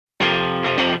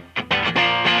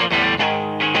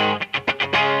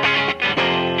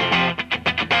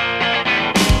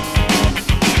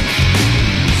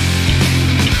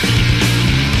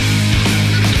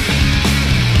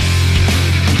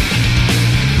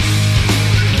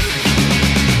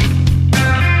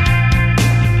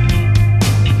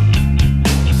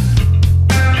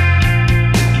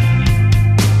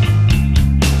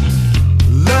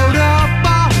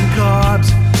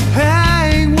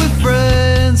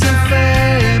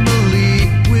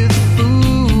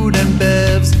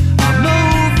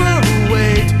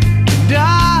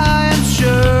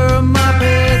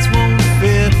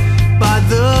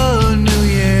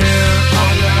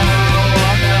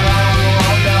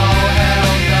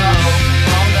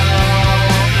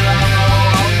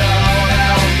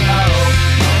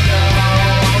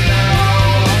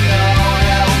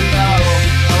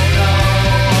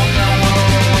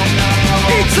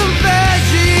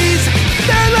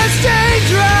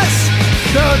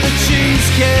though the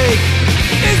cheesecake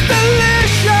is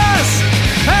delicious.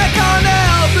 Heck on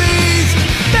Albies,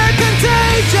 they're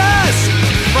contagious.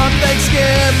 From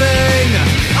Thanksgiving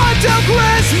until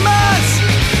Christmas,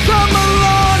 from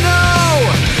Milano,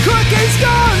 cookies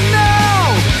gone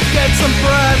now. Get some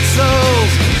pretzels,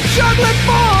 chocolate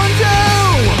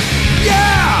fondue,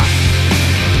 yeah!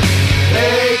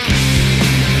 Cake,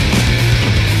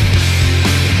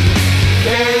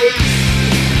 cake.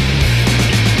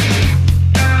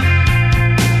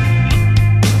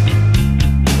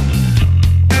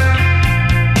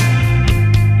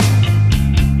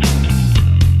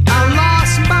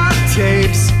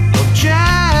 Tapes of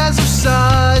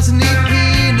jazzercise and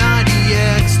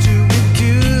EP90X to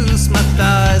reduce my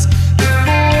thighs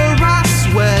before I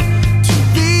sweat to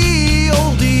the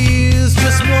oldies.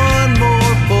 Just one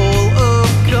more bowl of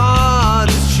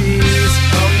cottage cheese.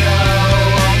 Oh no,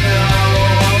 oh no,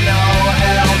 oh no,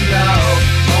 hell no.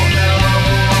 Oh no,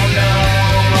 oh no,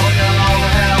 oh no,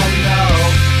 hell no.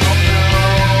 Oh no,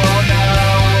 oh no,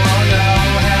 oh no,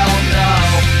 hell no.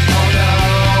 Oh no,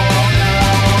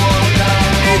 oh no.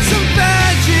 Eat some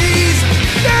veggies,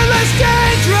 they're less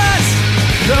dangerous.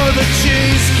 Though the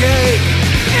cheesecake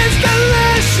is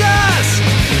delicious.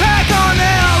 Pack on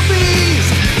Albies,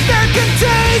 they're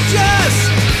contagious.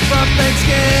 From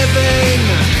Thanksgiving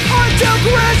until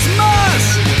Christmas,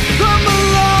 from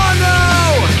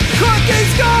Milano,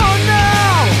 cookies gone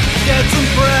now. Get some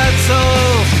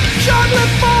pretzels,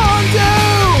 chocolate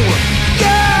fondue,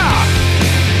 yeah!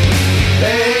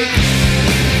 Bake,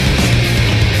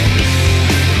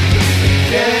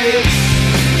 cake.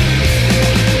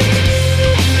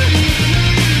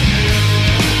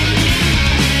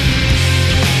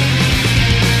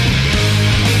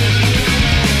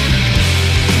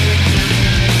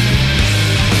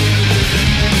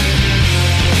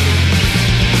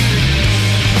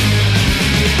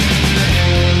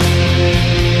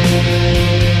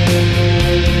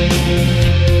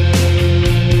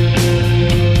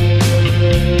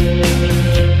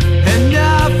 And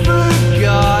I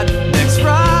forgot, next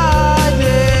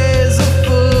Friday's a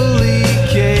fully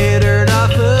catered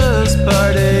office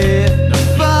party. I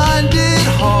find it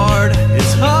hard,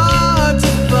 it's hard to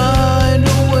find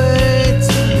a way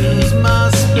to lose my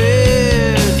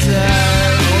spare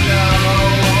time. Oh no,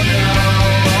 oh no,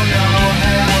 oh no,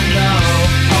 hell no.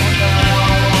 Oh no,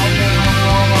 oh no,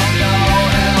 oh no,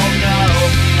 hell no.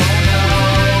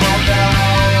 Oh no, oh no,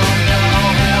 oh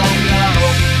no, hell no.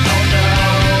 Oh no,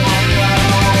 oh no,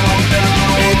 oh no.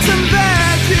 Eat some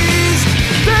veggies,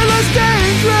 they're less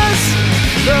dangerous.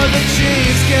 Though the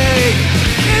cheesecake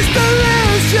is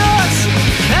delicious.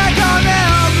 Heck on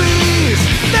Albies,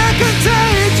 they're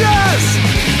contagious.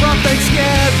 From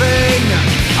Thanksgiving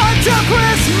until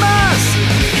Christmas,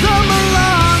 from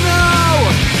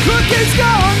Milano, cookies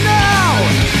gone now.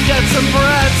 Get some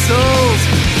pretzels,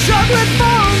 chocolate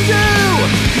fondue.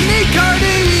 Need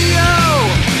cardio,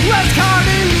 less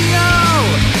cardio.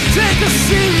 Take a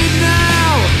seat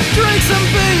now, drink some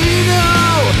vino,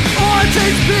 or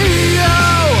taste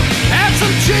Bio. Have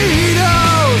some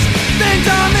Cheetos, then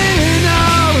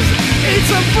Domino's. Eat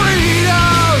some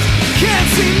Fritos, can't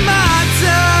see my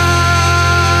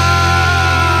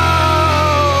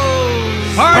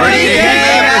toes. Party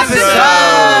Game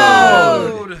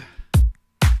Episode!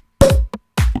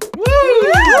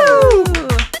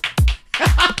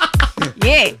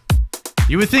 Yay.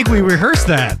 You would think we rehearsed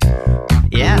that.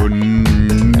 Yeah.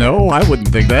 No, I wouldn't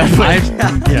think that.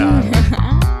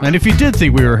 Yeah. And if you did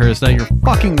think we rehearsed that, you're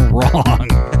fucking wrong.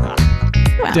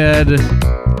 Dead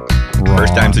wrong.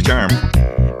 First time's a charm.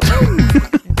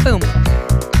 Boom.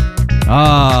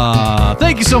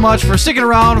 Thank you so much for sticking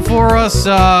around for us.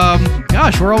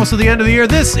 Gosh, we're almost to the end of the year.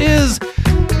 This is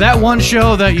that one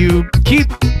show that you keep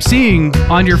seeing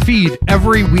on your feed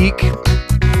every week,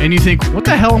 and you think, what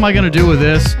the hell am I going to do with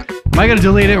this? Am I going to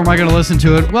delete it or am I going to listen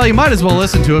to it? Well, you might as well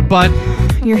listen to it, but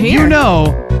You're here. you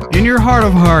know in your heart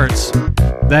of hearts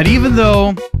that even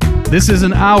though this is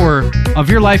an hour of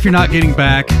your life you're not getting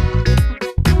back,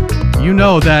 you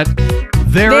know that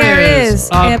there is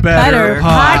a better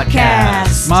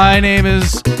podcast. My name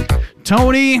is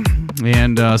Tony,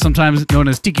 and sometimes known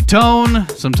as Tiki Tone,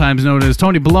 sometimes known as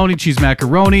Tony Baloney Cheese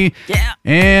Macaroni. Yeah.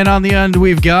 And on the end,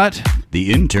 we've got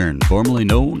The intern, formerly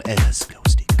known as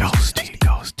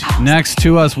Ghosty. next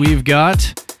to us, we've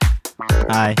got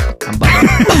Hi, I'm Bubba.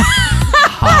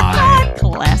 Hi.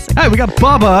 Classic. Hi, we got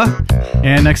Bubba,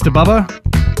 and next to Bubba,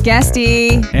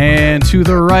 Guesty. and to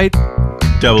the right,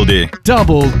 Double D.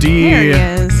 Double D. There he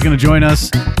is. He's going to join us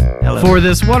for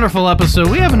this wonderful episode.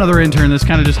 We have another intern that's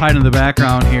kind of just hiding in the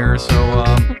background here, so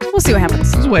We'll see what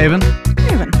happens. he's waving.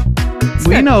 Raven. It's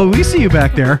We good. know, we see you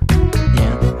back there. Yeah.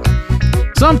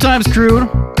 Sometimes crude,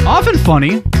 often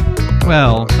funny.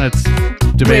 Well, that's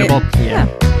debatable. Yeah.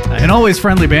 And always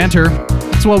friendly banter.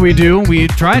 That's what we do. We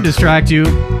try and distract you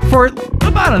for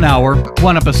about an hour,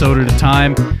 one episode at a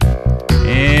time.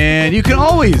 And you can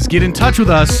always get in touch with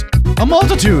us a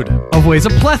multitude of ways, a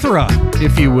plethora,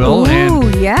 if you will. Ooh,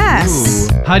 yes.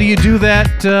 How do you do that,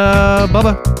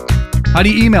 Bubba? How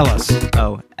do you email us?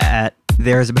 Oh, at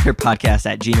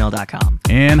there'sabetterpodcast@gmail.com.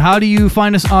 And how do you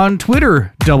find us on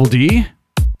Twitter, Double D?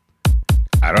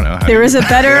 I don't know. How There to is a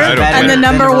better I don't and the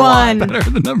know. number one. Better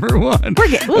the number one.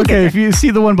 We'll Okay, get if you see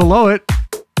the one below it,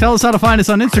 tell us how to find us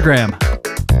on Instagram.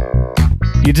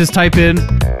 You just type in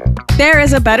There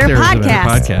is a better There Is a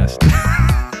Better podcast.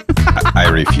 Podcast. I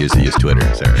refuse to use Twitter.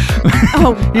 Sorry.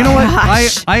 Oh, You know what?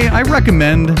 gosh. I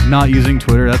recommend not using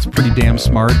Twitter. That's pretty damn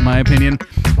smart, in my opinion.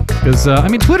 Because, I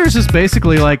mean, Twitter's just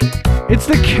basically like, it's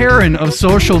the Karen of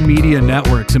social media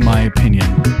networks, in my opinion.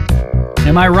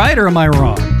 Am I right or am I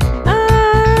wrong?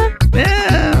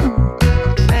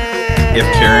 If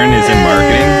Karen is in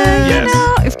marketing, yes.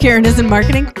 No, if Karen is in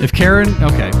marketing, If Karen,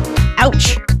 okay.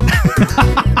 ouch.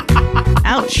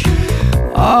 Ouch.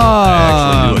 I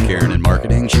actually knew a Karen in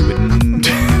marketing. She would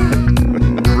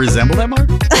resemble that mark.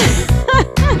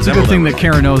 It's a good thing that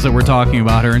Karen knows that we're talking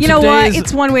about her. And You know what? today's-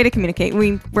 It's one way to communicate.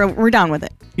 We're down with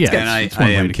it. yeah, And it's one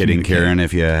I way am to kidding, communicate. Karen,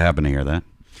 if you happen to hear that.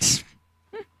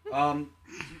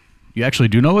 You actually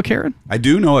do know a Karen? I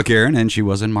do know a Karen, and she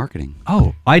was in marketing.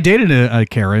 Oh, I dated a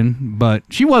Karen, but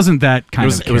she wasn't that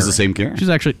kind of It was the same Karen. She's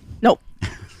actually... Nope.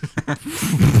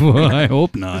 I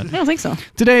hope not. I don't think so.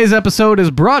 Today's episode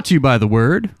is brought to you by the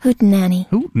word Hootenanny.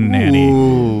 Hootenanny.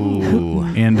 Ooh.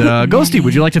 And Ghosty,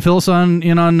 would you like to fill us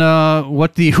in on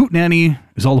what the Hootenanny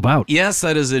is all about? Yes,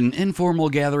 that is an informal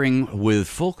gathering with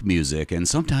folk music and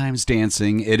sometimes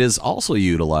dancing. It is also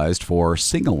utilized for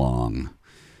sing-along.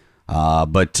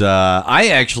 But I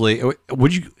actually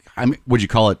would you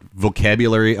call it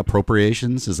vocabulary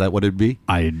appropriations? Is that what it'd be?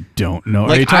 I don't know. Are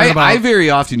Like you talking about? I very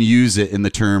often use it in the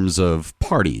terms of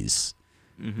parties,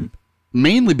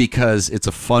 mainly because it's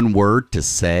a fun word to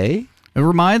say. It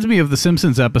reminds me of the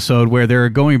Simpsons episode where they're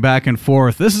going back and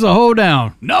forth. This is a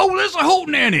hoedown. No, this is a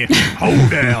hootenanny.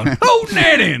 Hoedown.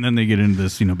 Hootenanny. And then they get into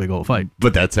this, big old fight.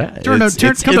 But that's it. Come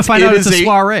to find out it's a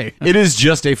soiree. It is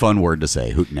just a fun word to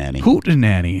say, hootenanny.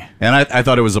 Hootenanny. And I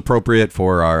thought it was appropriate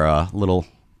for our little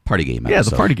party game episode. Yeah,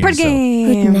 the party game. Party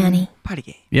game. Hootenanny. Party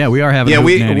game. Yeah, we are having Yeah, a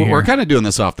hootenanny we're here. kind of doing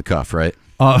this off the cuff, right?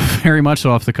 Very much so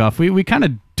off the cuff. We kind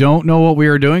of don't know what we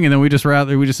were doing, and then we just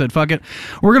said, fuck it.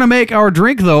 We're going to make our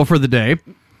drink, though, for the day.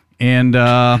 And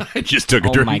I just took a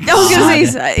Oh drink. my I was gonna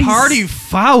say God. party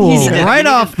foul He's- right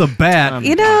off the bat.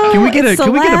 You know, Can we get it's the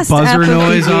a last buzzer app of the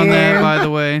noise on that? year. By the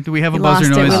way, do we have a We buzzer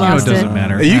lost it, noise? we No, it lost doesn't it.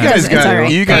 matter. You guys It's all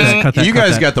right. Cut that, you cut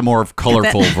guys that. got the more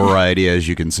colorful variety, as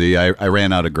you can see. I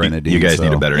ran out of grenadine. You guys so.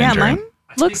 need a better Yeah, intern. mine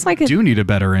looks like a Do need a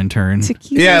better intern.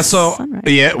 tequila Yeah, so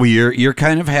sunrise. you're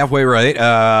kind of halfway right.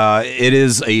 It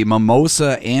is a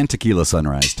mimosa and tequila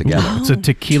sunrise together. It's a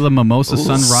tequila mimosa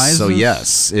sunrise. So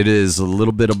yes, it is a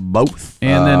little bit of both.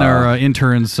 And then our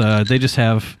interns, they just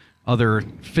have other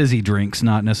fizzy drinks,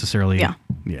 not necessarily. Yeah.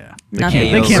 Yeah.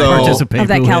 Nothing. They can't So- participate. Of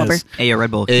that Who caliber. is? Hey,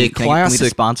 Red Bull. A Can we classic- get a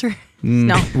sponsor?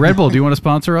 No. Red Bull, do you want to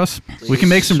sponsor us? We can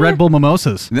make some Red Bull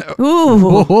mimosas. Ooh.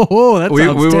 Oh, that we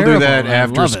sounds will do terrible. that I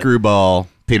after love it. Screwball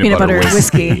peanut, Peanut butter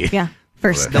whiskey. whiskey. Yeah.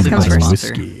 First. They'll That be comes my first.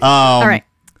 sponsor. All right.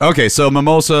 Okay, so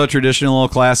mimosa, traditional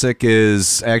classic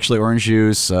is actually orange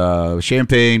juice,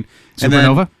 champagne, and then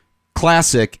Supernova?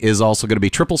 classic is also going to be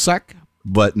triple sec.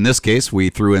 But in this case, we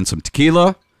threw in some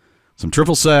tequila, some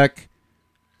triple sec,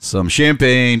 some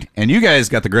champagne, and you guys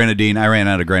got the grenadine. I ran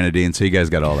out of grenadine, so you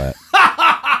guys got all that.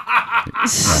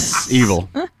 That's evil.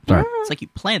 It's like you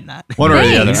planned that. One or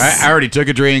the other. Thanks. I already took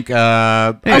a drink. Hey,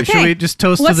 Okay. should we just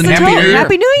toast What's to the the toast? Happy New Year.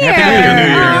 Happy New Year. Happy New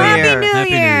Year. Oh, Happy Happy New New Happy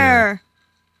New Year.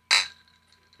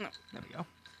 There we go.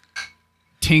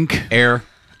 Tink? Air.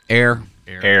 Air.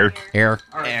 Air.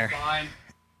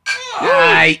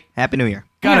 Happy New Year.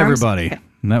 Got Yeah, everybody. okay.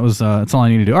 And that was that's all I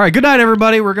need to do. All right, good night,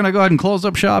 everybody. We're gonna go ahead and close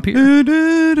up shop here.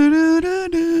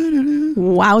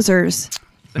 Wowzers.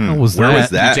 What was Where that? was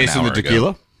that? You an tasting the hour ago?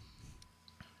 tequila?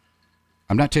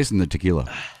 I'm not tasting the tequila.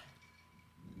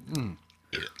 I think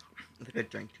I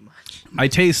drank too much. I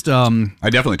taste I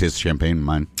definitely taste the champagne in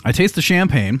mine. I taste the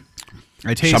champagne.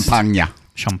 I taste Champagne.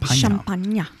 Champagne.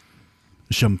 Champagne.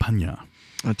 Champagne.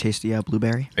 A tasty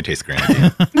blueberry. I taste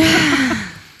grenadine.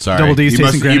 Sorry. Double D's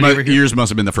tasting grenadine over here. Yours must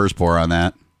have been the first pour on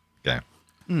that. Okay.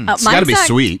 It's got to be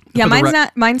sweet. Yeah, For the mine's re-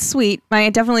 not. Mine's sweet. I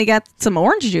definitely got some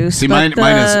orange juice. See, but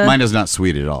mine is not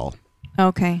sweet at all.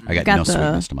 Okay. I got no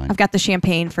sweetness to mine. I've got the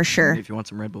champagne for sure, If you want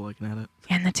some Red Bull, I can add it.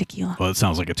 and the tequila. Well, it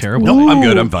sounds like a terrible. No, I'm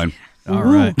good. I'm fine. All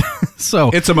right. So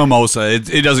It's a mimosa.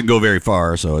 It doesn't go very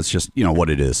far, so it's just what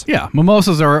it is. yeah,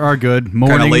 mimosas are good.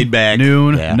 Morning, laid back.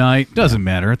 noon, Yeah. night, doesn't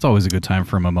matter. It's always a good time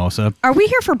for a mimosa. Are we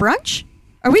here for brunch?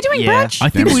 Are we doing Yeah. brunch? I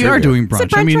think Maybe we sure, are yeah. doing Is brunch. it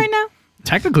brunch I mean, right now?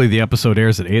 technically the episode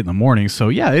airs at 8 in the morning, so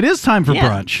yeah, it is time for Yeah,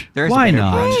 brunch. there is a Why bit of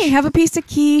not? brunch. Hey, have a piece of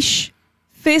quiche.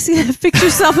 Fix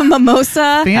yourself a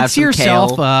mimosa. Fancy some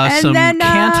yourself kale. And some then,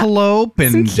 cantaloupe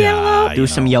and some cantaloupe. Do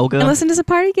some yoga. And listen to some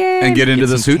party game. And get into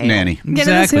Get the some Hootenanny. kale. Get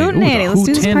into this Hootenanny. Let's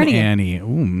do this party game.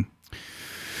 Hootenanny.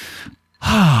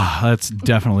 That's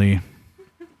definitely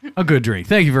a good drink.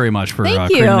 Thank you very much for Thank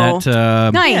creating you.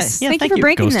 that. Nice. Yeah, thank you thank for you,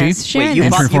 breaking Ghosty. this. Sharing Wait, you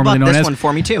this. Entry bought formerly known this as- one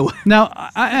for me too. Now,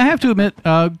 I have to admit,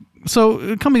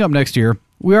 so coming up next year,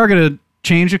 we are going to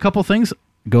change a couple things.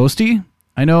 Ghosty,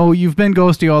 I know you've been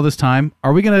Ghosty all this time.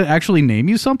 Are we going to actually name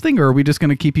you something, or are we just going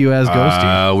to keep you as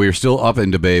Ghosty? We're still up in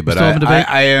debate, but Still up in debate?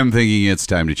 I am thinking it's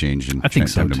time to change and I think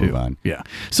so time to too. move on. Yeah.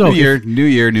 So New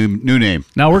year, new name.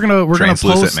 now we're gonna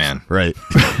Translucent post man. Right.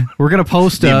 we're gonna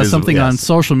post Invisible, something on yes.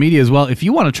 social media as well. If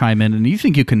you want to chime in and you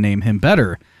think you can name him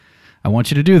better, I want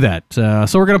you to do that. So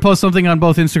we're gonna post something on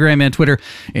both Instagram and Twitter,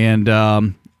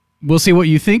 and we'll see what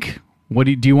you think. What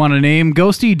do you want to name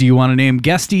Ghosty? Do you want to name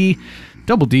Guesty?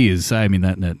 Double D is. I mean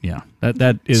that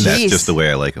is That's Jeez. just the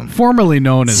way I like them. formerly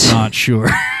known as Not Sure.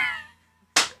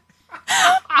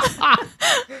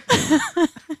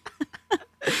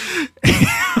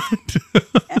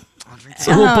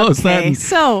 So we'll post that. Okay, And,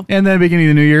 so and then beginning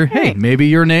of the new year, hey, maybe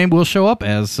your name will show up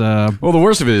as. Well, the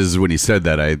worst of it is when he said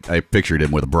that, I pictured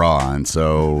him with a bra on.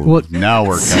 So Well- now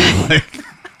we're kind of like,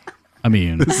 I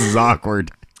mean, this is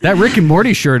awkward. that Rick and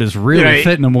Morty shirt is really Yeah,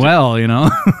 fitting him well, you know.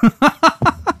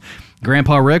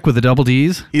 Grandpa Rick with the double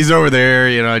D's. He's over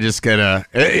there, just kind of.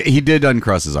 He did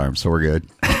uncross his arms, so we're good.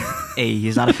 Hey,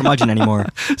 he's not a curmudgeon anymore.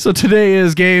 So today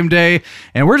is game day,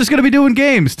 and we're just going to be doing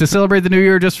games to celebrate the new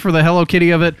year just for the Hello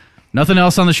Kitty of it. Nothing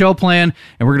else on the show plan,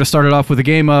 and we're going to start it off with a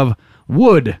game of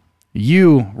Would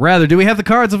You Rather. Do we have the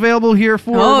cards available here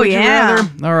for Oh, Would You yeah.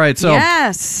 Rather? All right, so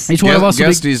yes. each one of us will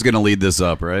be, Guesty's going to lead this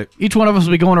up, right? each one of us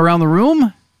will be going around the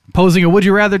room, posing a Would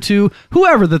You Rather to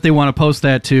whoever that they want to post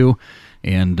that to,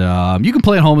 and you can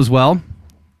play at home as well.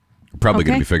 Probably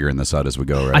going Okay. to be figuring this out as we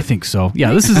go, right? I think so.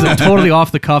 Yeah, this is a totally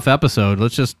off the cuff episode.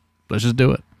 Let's just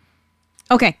do it.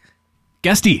 Okay.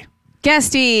 Guesty.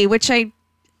 Guesty, which I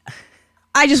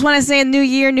just want to say a new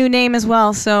year, new name as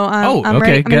well. So Oh, I'm okay.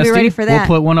 ready. I'm gonna be Guesty. ready for that.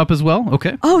 We'll put one up as well.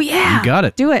 Okay. Oh yeah, You got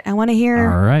it. Do it. I want to hear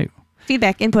All right.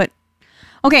 feedback, input.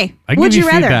 Okay. I can Would give you you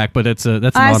rather? feedback, but that's an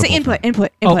Say audible input, thing.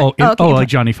 input. Oh, Okay, like input.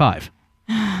 Johnny Five.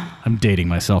 I'm dating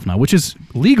myself now, which is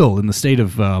legal in the state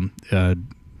of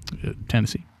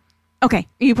Tennessee. Okay.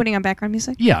 Are you putting on background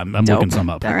music? Yeah, I'm Dope. looking some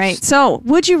up. All right. So,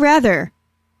 would you rather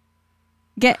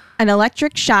get an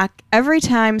electric shock every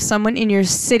time someone in your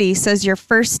city says your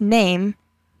first name,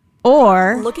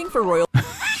 or Looking for royal.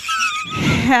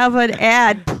 have an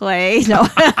ad play? No.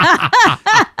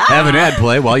 Have an ad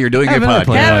play while you're doing your Have an ad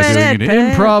play podcast. Have while an doing ad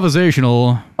an play.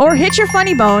 improvisational. Or hit your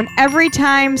funny bone every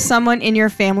time someone in your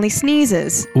family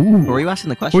sneezes. Were Ooh. you asking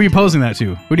the question? Who are you posing that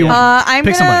to? Who do you want? I'm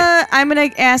Pick somebody.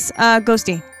 gonna ask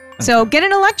Ghosty. So get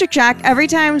an electric shock every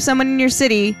time someone in your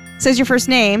city says your first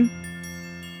name,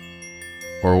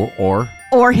 Or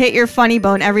or hit your funny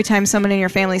bone every time someone in your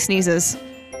family sneezes.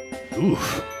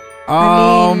 Oof.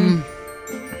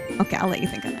 Okay, I'll let you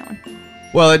think on that one.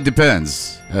 Well, it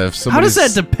depends. If How does somebody's-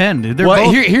 that depend? They're Well,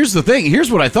 both. here's the thing.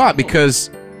 Here's what I thought, because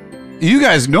you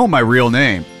guys know my real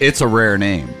name. It's a rare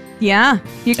name. Yeah,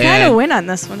 you kind And- of win on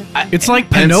this one. It's like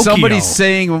And Pinocchio. somebody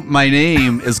saying my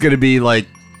name is going to be like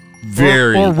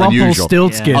very or unusual.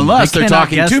 Rumpelstiltskin. Unless I they're cannot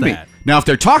talking guess to me. that. Now, if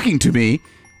they're talking to me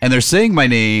and they're saying my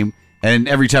name, and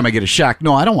every time I get a shock,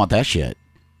 no, I don't want that shit.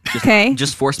 Okay.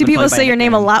 Just force Do them to people play by say your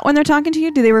name a nickname. lot when they're talking to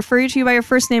you? Do they refer to you by your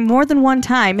first name more than one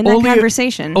time in that Only-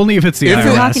 conversation? Only if it's the If when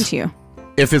they're it- IRS. talking to you.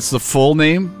 If it's the full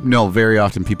name, no, very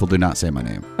often people do not say my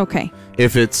name. Okay.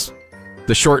 If it's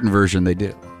the shortened version, they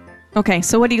do. Okay.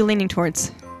 So what are you leaning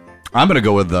towards? I'm going to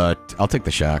go with the, I'll take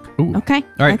the shock. Ooh. Okay.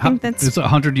 All right. I think that's It's a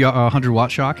 100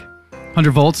 watt shock.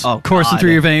 100 volts Oh, coursing God.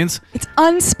 through your veins. it's See, now,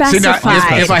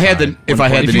 unspecified. if I had the If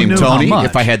name you knew how Tony, much.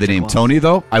 if I had the name Tony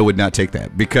though, I would not take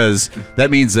that, because that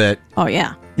means that, oh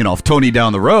yeah. if Tony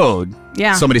down the road,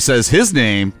 Yeah. somebody says his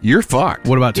name, you're fucked.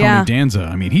 What about Tony Yeah. Danza?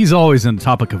 I mean, he's always in the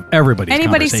topic of everybody's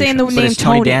Anybody saying the But name is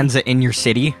Tony Tony Danza in your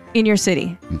city? in your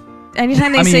city?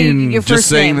 Anytime they I say mean, your Just first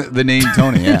saying name. the name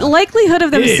Tony. Yeah. The likelihood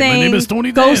of them Hey, my saying name is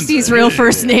Tony Danza. Ghosty's real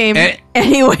first name Eh,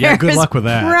 anywhere Yeah, good is luck with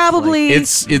that. probably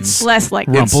it's less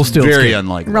likely. it's Rumpelstiltskin. very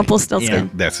unlikely.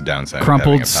 Rumpelstiltskin. That's the downside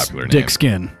crumpled of having a popular dick name.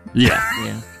 skin. Yeah.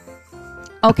 Yeah.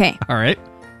 Okay. All right.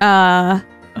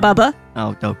 Bubba,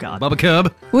 Oh God. Bubba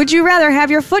Cub. Would you rather have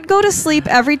your foot go to sleep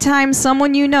every time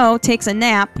someone you know takes a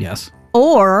nap, Yes.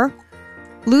 or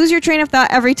lose your train of thought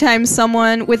every time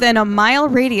someone within a mile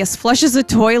radius flushes a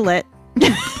toilet?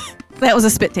 That was a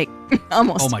spit take.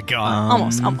 Almost. Oh my God.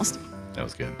 Almost. That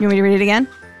was good. You want me to read it again?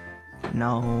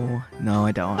 No,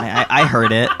 I don't. I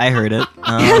heard it.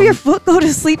 Have your foot go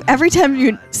to sleep every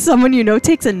time someone you know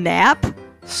takes a nap?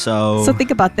 So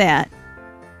think about that.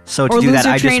 to or do lose that,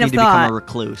 your I just train need of to become thought. a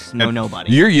recluse. No,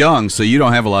 nobody. You're young, so you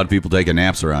don't have a lot of people taking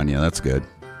naps around you. That's good.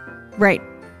 Right.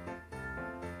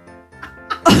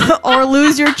 Or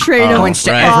lose your train of Points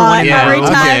to right. everyone in the every room.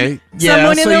 time Okay. Yeah,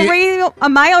 someone in so a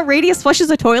mile radius flushes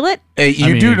a toilet. Hey,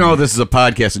 you I do mean- know this is a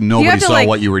podcast and nobody have to, saw like,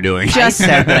 what you were doing. I Just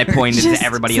said that I pointed just- to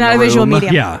everybody it's in not the a room. visual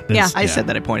medium. Yeah. that's- I said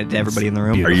that I pointed to everybody in the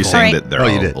room. Are you Beautiful. saying Alright. that they're Oh,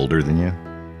 you all did. older than you?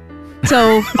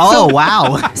 So, Oh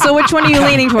wow! so which one are you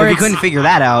leaning If towards? you couldn't figure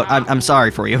that out, I'm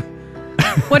sorry for you.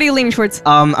 What are you leaning towards?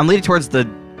 I'm leaning towards the.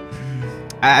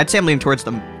 I'd say I'm leaning towards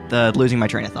the losing my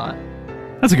train of thought.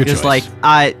 That's a good Just choice. like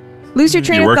I. Lose your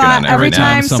train You're of working thought on it every right now.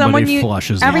 time Somebody someone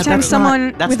flushes every the time toilet.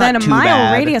 someone That's within not a too mile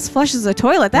bad. radius flushes a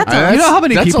toilet. That's You know how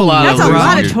many That's people a lot live That's a around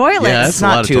lot you? of toilets. Yeah, that's It's a not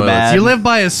lot of too toilets. bad. You live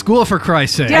by a school, for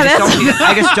Christ's sake. Yeah,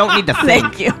 I just don't need to think.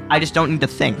 Thank you. I just don't need to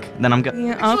think. Then I'm good.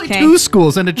 Yeah, okay. Two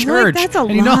schools and a Like, church. that's a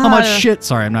and you know how much lot of- shit.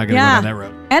 Sorry, I'm not going to go Yeah. down that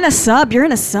road. And a sub. You're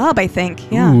in a sub, I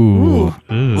think. Yeah. Ooh. What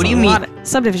do you A mean? lot of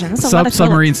subdivision. That's a lot of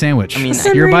Submarine toilets. sandwich. I mean,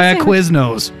 You're by a submarine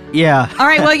Quiznos. Yeah. All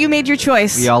right. Well, you made your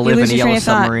choice. We all You live in lose a your train yellow of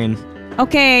thought. submarine.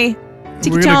 Okay.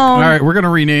 Tiki We're gonna, all Tone. right, we're going to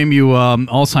rename you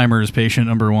Alzheimer's patient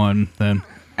number 1 then.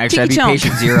 Actually, I'd be Tiki-chong.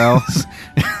 patient 0.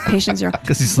 Patient zero.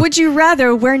 'Cause he's- Would you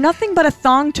rather wear nothing but a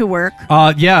thong to work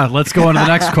Yeah, let's go on to the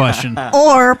next question.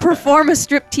 or perform a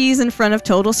striptease in front of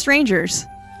total strangers?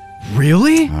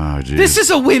 Really? Oh, geez. This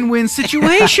is a win-win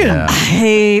situation.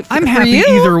 Hey, I'm for happy you,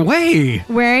 either way.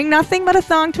 wearing nothing but a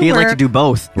thong to He'd work like to do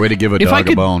both. Way to give a If I dog a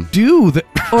could bone. do that.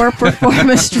 or perform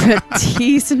a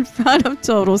striptease in front of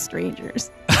total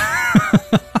strangers.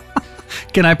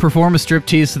 Can I perform a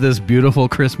striptease to this beautiful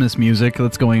Christmas music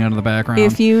that's going on in the background?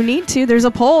 If you need to, there's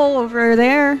a pole over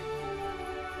there.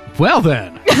 Well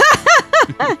then.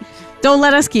 Don't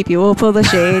let us keep you. We'll pull the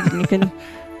shade, and you can.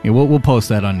 Yeah, we'll post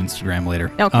that on Instagram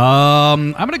later. Okay.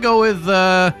 I'm gonna go with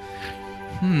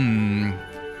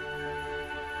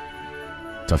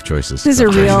Tough choices. These are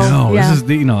real. No, yeah. this is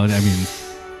the I mean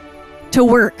To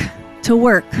work.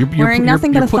 Wearing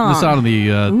nothing you're but a putting thong. this out of the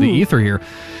Ooh. ether here.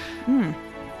 Hmm.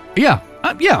 Yeah.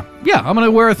 I'm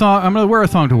gonna wear a thong. I'm gonna wear a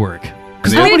thong to work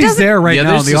because I mean, it nobody's doesn't- there right Yeah, now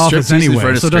in there's the the office striptease in anyway,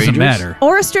 front of so it doesn't strangers. matter.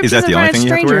 Or a striptease Is that in the front only of thing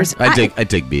you have to wear? strangers. I'd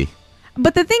take B.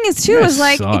 But the thing is, too, You is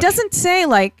like suck. it doesn't say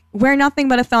like wear nothing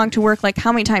but a thong to work. Like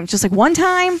how many times? Just like one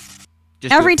time,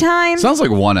 Just every time. Sounds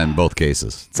like one in both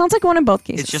cases. Sounds like one in both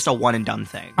cases. It's just a one and done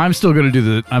thing. I'm still gonna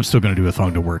do a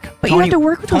thong to work. But you have to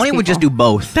work with those Tony would just do people.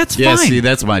 both. That's Yeah, fine. see,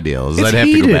 that's my deal. Is It's I'd have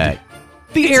to heated. go back.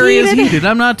 The It's area is heated. heated.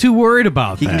 I'm not too worried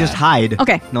about He that. can just hide.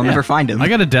 Okay. They'll never find him. I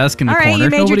got a desk in the All right, corner. you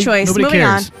made your Nobody, choice. Nobody Moving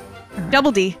cares. on.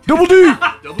 Double D. Double D.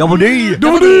 Double D.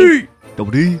 Double D.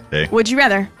 Double D. Hey. Would you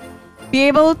rather be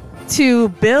able to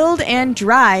build and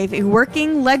drive a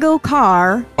working Lego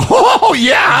car Oh,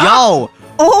 yeah! Yo.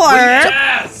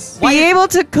 or be able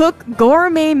to cook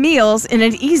gourmet meals in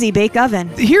an easy bake oven?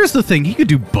 Here's the thing. He could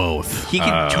do both. He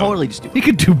can totally just do He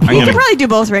could do both. You gonna- could probably do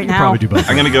both right He could now. probably do both.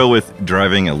 I'm gonna go with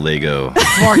driving a Lego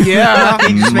yeah.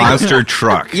 monster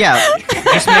truck. Yeah.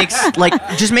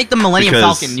 Just make the Millennium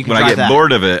Because Falcon. You can when I drive get that.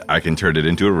 bored of it, I can turn it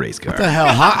into a race car. What the hell?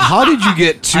 How did you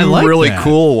get I two like really that.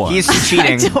 cool ones? He's I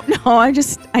cheating. don't know. I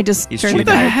just He's turned cheating. it What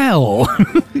the down. hell?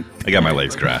 I got my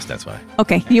legs crossed. That's why.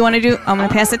 Okay, you want to do? I'm gonna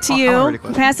pass it to you. already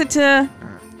quit. Pass it to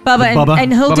Bubba, and, Bubba?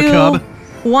 and he'll Bubba do Cub?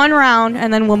 one round,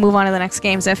 and then we'll move on to the next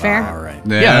game. Is that fair? All right.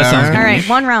 Yeah, Yeah, that sounds all good. All to right, me.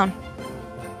 one round.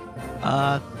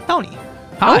 Tony.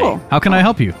 Hi. Oh. How can I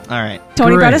help you? All right.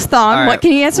 Tony Great. brought his thong. All right. What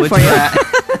can he answer Would for you?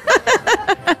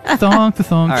 Thong, the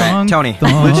thong, All thong. right, Tony.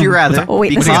 thong. Would you rather Oh, wait,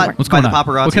 be what's caught going What's by going the on?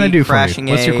 paparazzi What can I do for you? crashing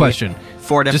What's your a question?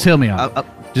 Ford F- Just heal me out.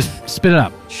 Just spit it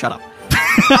out. Shut up.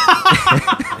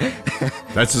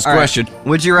 That's his All right. question.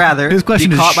 Would you rather His question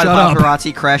be is caught by the shut up.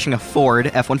 paparazzi crashing a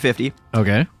Ford F-150,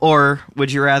 Okay. or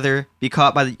would you rather be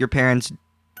caught by your parents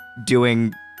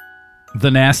doing?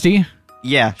 The nasty.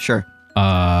 Yeah, sure.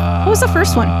 What was the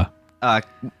first one?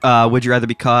 Would you rather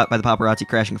be caught by the paparazzi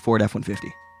crashing a Ford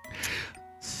F-150?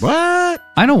 What?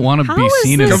 I don't want to How be is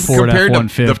seen in a this- Ford Compared to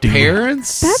F-150. the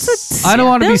parents? That's a. I don't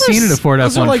want to be those are seen in a Ford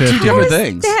those are like two F-150. different How is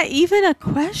things. that even a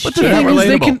question? The thing is,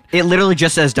 they relatable. can. It literally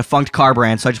just says defunct car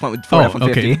brand, so I just went with Ford Oh, F-150.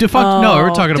 okay. Defunct. No, we're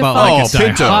talking about defunct. like a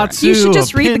Pinto. Daihatsu, You should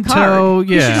just a read the Pinto, card.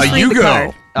 You should Yeah. just A read the Yugo.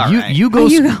 card. All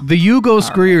right. You go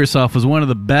screw yourself was one of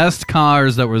the best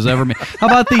cars that was ever made. How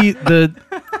about the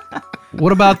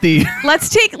What about the Let's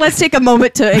take a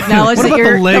moment to acknowledge What that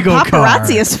about the Lego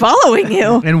paparazzi car? is following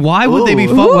you. and why would they be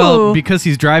Ooh. well, because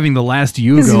he's driving the last He's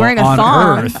Yugo wearing a on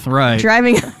thong. Earth, right?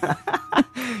 Driving.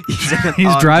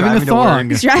 He's driving a to thong.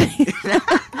 work. He's driving.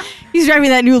 He's driving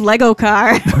that new Lego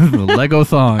car. The Lego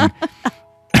thong.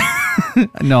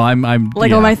 No, I'm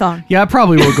Lego yeah. my thong. Yeah, I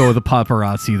probably will go with the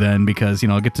paparazzi then, because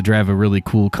I'll get to drive a really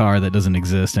cool car that doesn't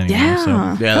exist anymore. Yeah. So.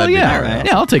 Yeah, Oh that'd be yeah, alright.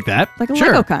 yeah, I'll take that. Like a sure.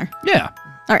 Lego car. Yeah.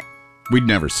 We'd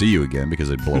never see you again because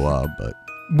it'd blow up. But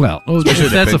Well, Especially the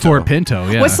that's a Pinto. Ford Pinto.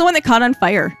 Yeah. What's the one that caught on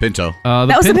fire? Pinto. The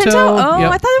That was the Pinto? Oh,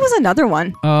 yep. I thought it was another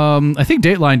one. I think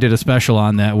Dateline did a special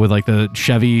on that with like the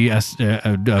Chevy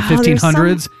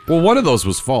 1500s. Well, one of those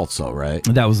was false, though, right?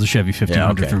 That was the Chevy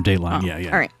 1500 okay. from Dateline. Yeah,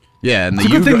 yeah. All right. Yeah, and the It's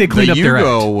a good thing they Yugo, cleaned the up their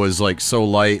Yugo was like so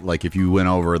light, like if you went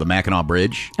over the Mackinac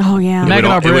Bridge, Oh yeah. it would-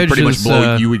 Mackinac it would Bridge pretty much is,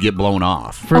 blow. You would get blown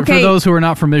off. For Okay. those who are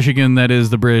not from Michigan, that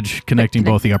is the bridge connecting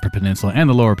both the Upper Peninsula and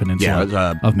the Lower Peninsula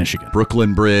Yeah, of Michigan.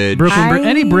 Brooklyn Bridge.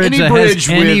 Any bridge Any that bridge has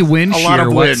any with wind a lot shear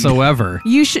of wind. whatsoever.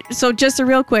 You should. So just a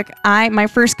real quick. My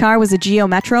first car was a Geo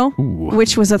Metro, Ooh.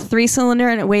 which was a 3-cylinder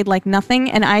and it weighed like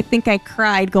nothing. And I think I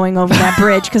cried going over that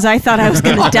bridge because I thought I was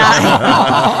going to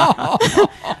die.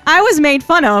 I was made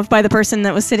fun of by the person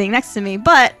that was sitting next to me,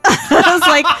 but I was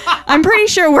like, I'm pretty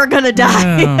sure we're going to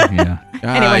die. Oh, yeah.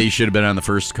 Anyway. You should have been on the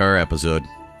first car episode.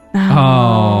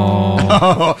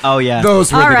 Oh. Oh yeah.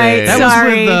 Those were All the right, days.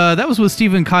 Sorry. That was with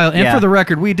Steve and Kyle. And Yeah. for the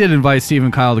record, we did invite Steve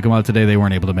and Kyle to come out today. They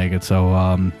weren't able to make it. So,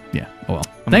 yeah. Oh, well.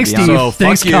 Thanks, be Steve. honest. So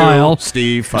Thanks, fuck you, Kyle.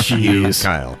 Steve. Fuck you, Jeez.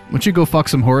 Kyle. Why don't you go fuck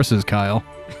some horses, Kyle?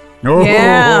 Yeah.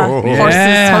 Yeah.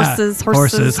 Horses.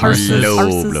 Horses.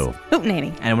 Blow.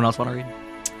 Hootenanny. Anyone else want to read?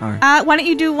 Why don't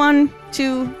you do 1,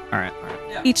 2, All right.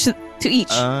 each to each?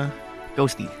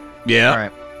 Ghosty. Yeah. All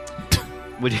right.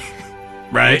 Would you,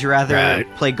 Right. would you rather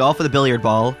Right. play golf with a billiard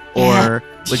ball, Yeah. or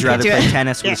would you rather Do play it.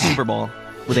 tennis with a super ball?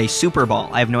 With a super ball.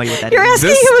 I have no idea what that You're is.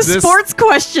 asking him a this- sports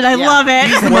question. I love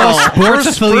it. Well, Sports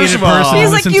affiliated of all- person. He's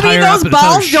on like, this you mean entire those episode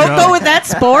balls don't show." go with that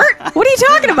sport? What are you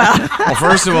talking about? Well,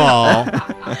 first of all,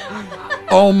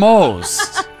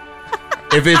 almost.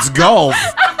 If it's golf,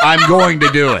 I'm going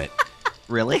to do it.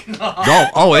 Really? Golf.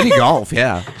 Oh, any golf,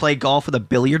 yeah. Play golf with a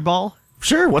billiard ball?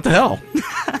 Sure, what the hell?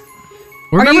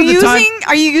 Remember the time?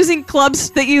 Are you using clubs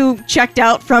that you checked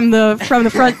out from the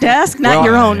front desk, not Well,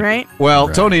 your own, right? Well,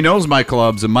 Tony knows my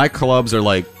clubs, and my clubs are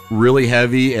like really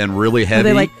heavy and really heavy.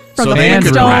 they, like, from the they could,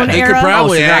 Flintstone they could era?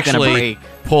 probably Oh, so you're not gonna actually break.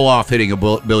 pull off hitting a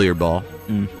billiard ball.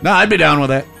 No, I'd be down with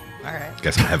that.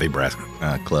 Got some heavy brass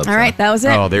clubs. All right, that was it.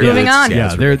 Oh, there Moving it is. on. Yeah. Yeah,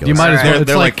 it's you ridiculous. might as well. They're It's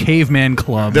like like- caveman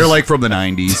clubs. They're like from the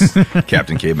 90s.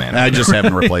 Captain Caveman. I just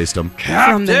haven't replaced them.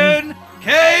 From the,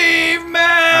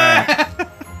 Caveman.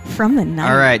 from the 90s.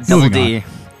 All right, double Moving D.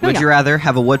 Would you rather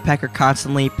have a woodpecker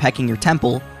constantly pecking your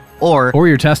temple, or Or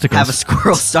your testicles. have a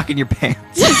squirrel stuck in your pants?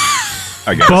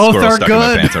 I got Both a squirrel are stuck good.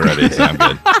 in my pants already, so I'm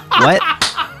good. What?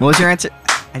 What was your answer?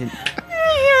 I didn't.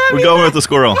 We're going with the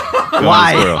squirrel. Going with the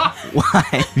Why? squirrel.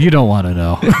 Why? You don't want to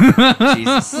know.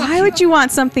 Jesus. Why would you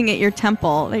want something at your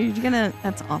temple? Are you gonna?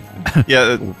 That's awful.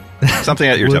 Yeah, something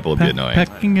at your temple would be annoying.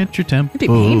 Pecking at your temple. It'd be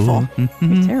painful. It'd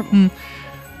be terrible.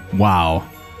 Wow.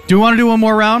 Do you want to do one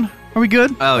more round? Are we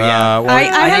good? Oh yeah. Well, I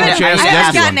think haven't, you I asked haven't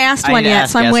next gotten one. asked I one need to yet,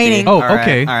 ask so I'm Guesty. waiting. Oh, All right,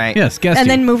 okay. all right. Yes, guess and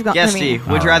you. then move on. Guesty, would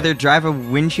you All rather drive with a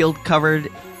windshield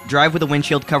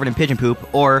covered in pigeon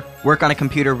poop, or work on a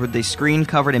computer with a screen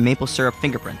covered in maple syrup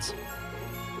fingerprints?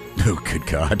 Oh, good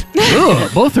God.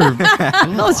 Ugh, both are.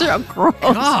 Those are gross.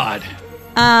 God.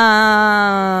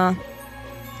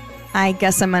 I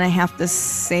guess I'm gonna have to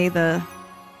say the.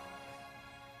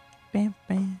 Bam,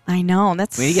 bam. I know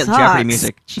that's. We need to get Jeopardy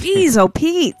music. Jeez, oh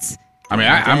Pete. I mean,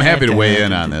 I'm happy to weigh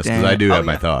in on this because I do have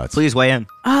my thoughts. Please weigh in.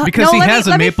 Because he has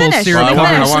a maple syrup Well, I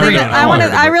Let me wanna- finish. I wanna- I want to.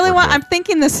 I I wanna- really want. okay. I'm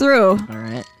thinking this through. All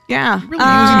right. Yeah. Really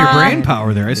using your brain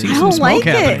power there. I see I some don't smoke like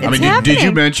it. happening. I mean, It's did you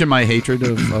happening. mention my hatred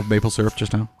of maple syrup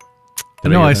just now? Did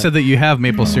No, hear I that? said that you have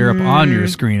maple syrup on your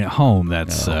screen at home.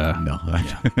 That's no.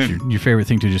 your favorite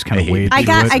thing to just kind of I hate wade it. I through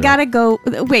got. it. I gotta go.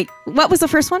 Wait. What was the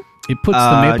first one? It puts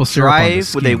the maple syrup on the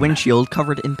drive with a skin. windshield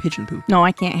covered in pigeon poop. No,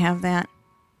 I can't have that.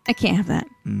 I can't have that.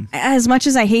 As much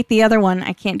as I hate the other one,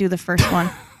 I can't do the first one.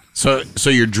 So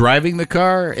you're driving the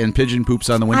car and pigeon poops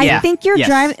on the window? I think you're Yes.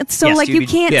 driving. It's so Yes, like you'd you be-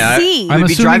 can't Yeah, see. I'm You'd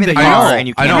be assuming driving the that I you car know, and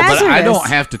you I can't. know, but I Hazardous. don't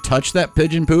have to touch that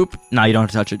pigeon poop. No, you don't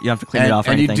have to touch it. You don't have to clean it off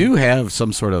or And you anything. do have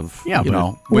some sort of, Yeah, you but-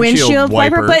 know, Windshield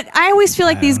wiper. wiper. But I always feel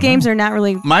like these games are not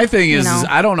really. My thing you is know.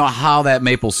 I don't know how that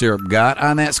maple syrup got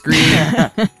on that screen,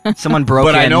 Someone broke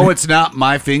but in. I know it's not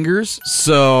my fingers,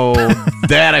 so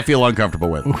that I feel uncomfortable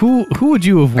with. Who would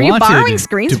you have Are you wanted borrowing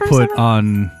screens to from put someone?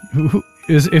 on? Who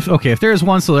is if okay? If there is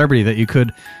one celebrity that you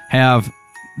could have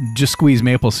just squeeze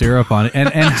maple syrup on it, and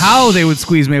how they would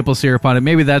squeeze maple syrup on it.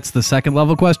 Maybe that's the second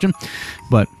level question.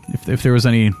 But if there was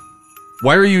any,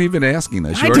 Why are you even asking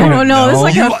this? I don't know. This is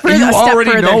like a You step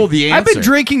already further. know the I've answer. been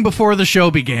drinking before the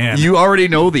show began. You already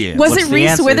know the answer. Was What's it the Reese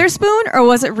answer? Witherspoon or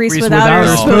was it Reese Reese without her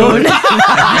without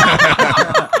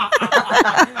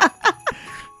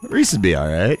spoon? Reese would be all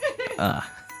right.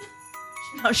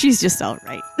 Oh, she's just all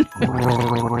right. Oh,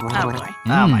 boy.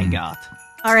 Oh my god.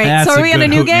 All right. That's so are we on a good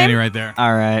new hootenanny game? right there.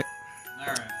 All right.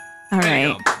 All right.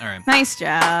 All right. Nice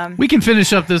job. We can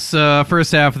finish up this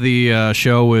first half of the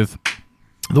show with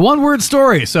the one-word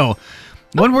story. So,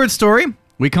 one-word story.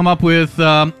 We come up with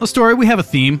a story. We have a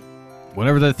theme.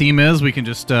 Whatever that theme is, we can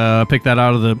just pick that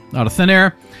out of thin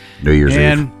air. New Year's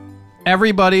And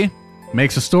everybody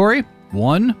makes a story,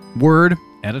 one word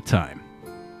at a time.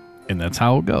 And that's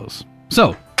how it goes.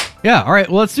 So, yeah, all right,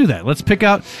 well, let's do that. Let's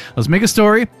make a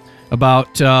story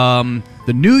about the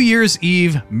New Year's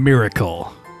Eve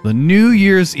miracle. The New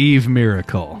Year's Eve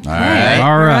miracle. All right.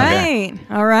 All right.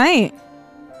 All right.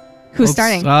 Who's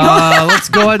starting? Let's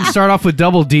go ahead and start off with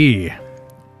Double D.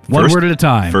 One First- word at a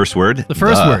time. First word. The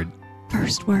first word.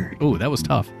 First word. Oh, that was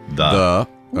tough. The.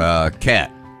 The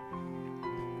cat.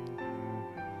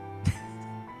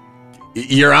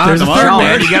 You're on There's the a mark, third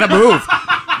man. word. You gotta move.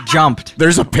 Jumped.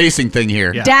 There's a pacing thing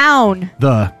here. Yeah. Down.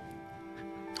 The.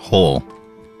 Hole.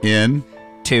 In.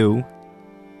 2.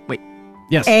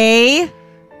 Yes. A.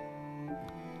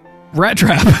 Rat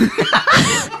trap.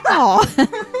 Oh.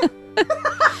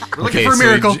 Okay, for a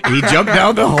miracle. He jumped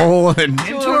down the hole and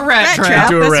Into a rat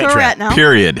Trap. Into a That's rat for a trap. rat now.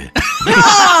 Period.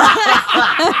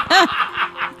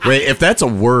 wait. If that's a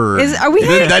word, Are we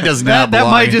that does not that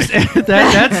belong. might just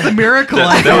that's the miracle.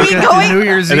 I That think was- at the New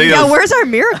Year's I think Eve. it Yeah, was- where's our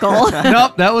miracle?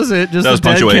 Nope, that was it. Just That was a dead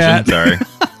punctuation. cat. Sorry.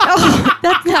 Oh,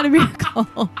 that's not a miracle.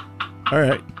 All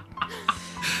right.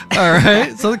 All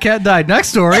right, so the cat died. Next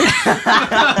story.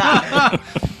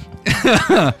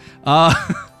 All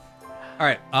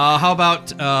right. How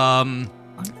about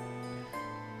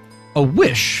a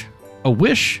wish? A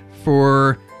wish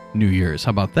for New Year's. How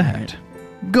about that?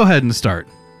 Go ahead and start.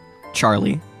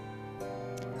 Charlie.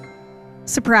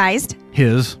 Surprised.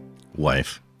 His.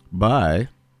 Wife. Bye.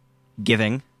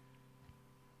 Giving.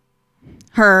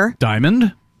 Her.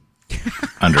 Diamond.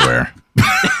 Underwear.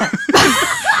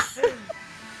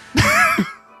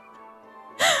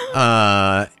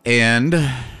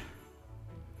 And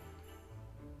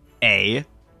A.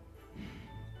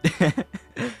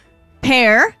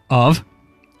 Pair. Of.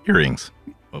 Earrings.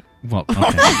 Well, okay.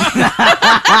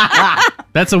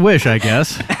 That's a wish, I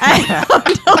guess. all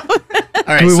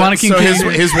right. Do we so, wanna so continue?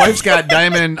 his wife's got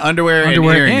diamond underwear,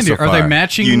 Underwear and earrings. So are they far.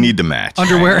 matching? You need to match.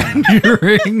 underwear and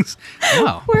earrings.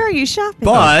 Wow. Where are you shopping?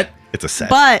 But It's a set.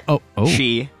 But Oh.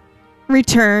 She.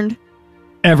 returned.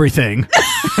 Everything.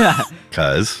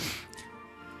 Cause.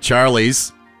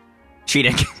 Charlie's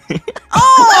Cheating.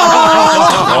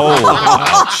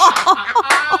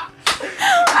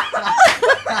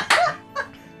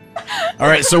 all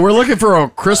right. So we're looking for a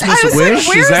Christmas I was like, wish. Is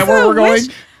where's that where the we're going? wish?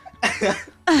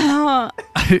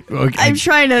 Okay. I'm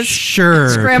trying to Sure.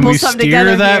 Can scramble we something steer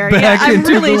together that here. back Yeah, I'm into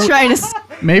really the, trying to.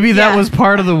 Maybe that yeah. was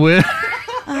part of the wish.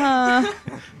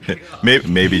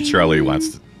 Maybe Charlie wants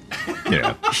to.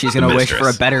 She's gonna the wish for a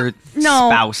mistress. better No.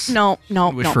 spouse. No.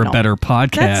 Wish no, for no. a better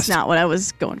podcast. That's not what I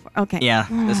was going for. Okay. Yeah,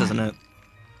 this isn't it.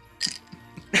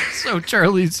 So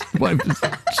Charlie's wife is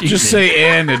cheating. Just say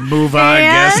and move on,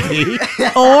 And- Guesty.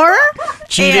 Or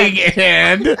Cheating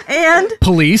and and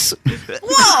police.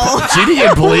 whoa. cheating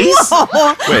and police.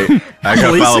 Wait, I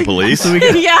gotta follow police. So we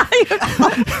get Yeah.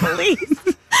 Please.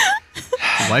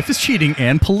 wife is cheating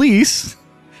and police.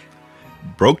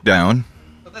 Broke down.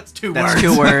 That's two That's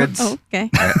 2 words. Okay.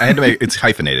 I had to make it's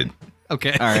hyphenated.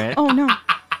 Okay. All right. Oh no.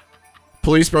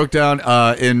 Police broke down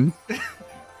in.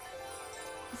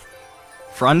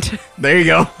 Front. There you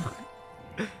go.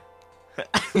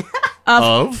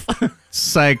 Of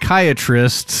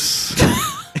Psychiatrists.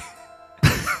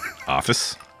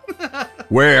 Office.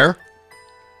 where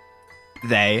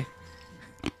They.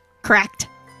 Cracked.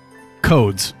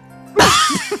 Codes.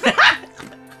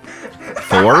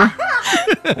 For.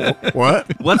 what?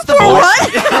 What's the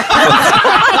What?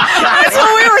 That's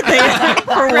what we were thinking.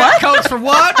 For what? Codes for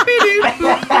what?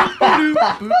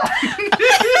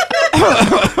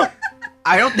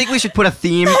 I don't think we should put a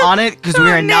theme on it because we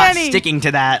are not Nanny. sticking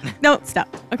to that. No,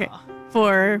 stop. Okay.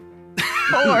 For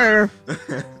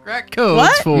Crack codes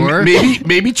What? for.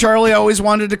 Maybe Charlie always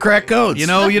wanted to crack codes. You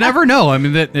know, you never know. I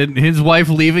mean, that his wife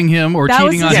leaving him or That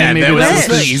was cheating on his- yeah, him. Maybe that was that his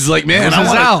was thing. He's like, man, This is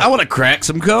I out. want to crack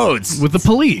some codes. with the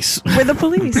police. with the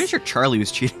police. Pretty sure Charlie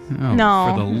was cheating. Oh,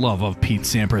 No. For the love of Pete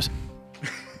Sampras.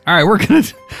 All right, we're gonna.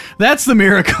 That's the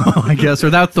miracle, I guess, or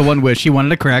that's the one wish. He wanted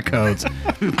to crack codes. All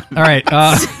right,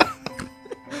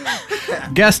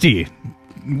 Guesty,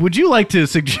 would you like to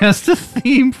suggest a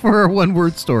theme for a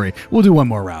one-word story? We'll do one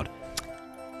more round.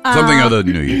 Something other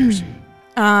than New Year's.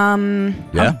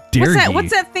 Yeah. Dare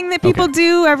What's that thing that people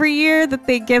do every year that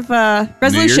they give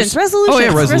resolutions? Year's? Resolutions. Oh,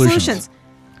 yeah, resolutions.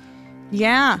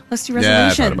 Yeah, let's do Yeah, I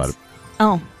resolutions. thought about it.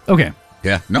 Oh, Okay,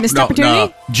 Yeah. No, missed no,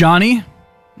 opportunity. Johnny.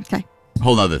 Okay. no.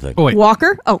 Whole other thing. Oh wait,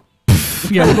 Walker. Oh,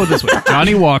 yeah, we'll go this way.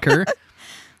 Johnny Walker.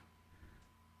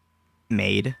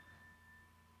 Made.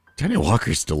 Johnny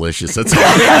Walker's delicious. That's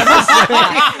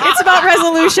it's about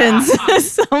resolutions.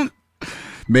 So,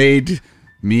 made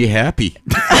me happy.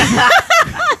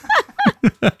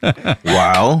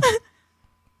 Wow.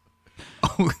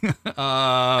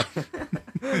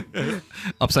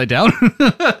 Upside down.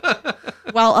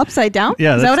 well, upside down.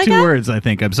 Yeah, Is that that's what two I got? words. I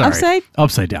think. I'm sorry.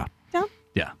 Upside down. Down.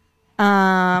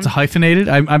 Yeah. It's hyphenated.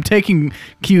 I'm taking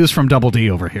cues from Double D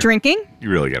over here. Drinking. You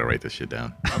really got to write this shit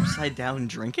down. Upside down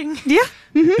drinking. Yeah.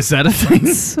 Is that a thing?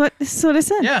 That's what I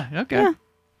said. Yeah. Okay. Yeah.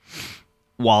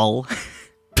 Wall.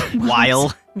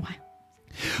 While.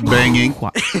 Banging.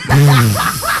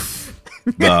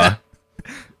 The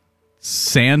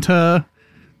Santa.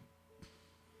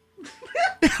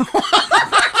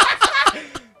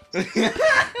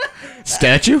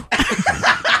 Statue.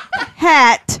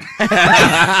 Hat.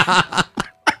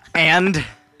 And.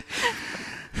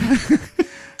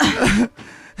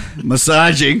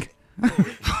 Massaging.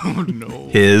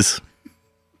 his.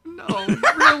 No,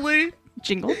 really?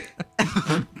 Jingle.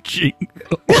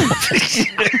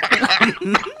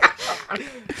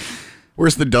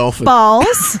 Where's the dolphin?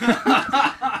 Balls.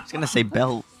 I was gonna say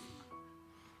bell.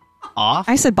 Off.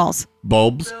 I said balls.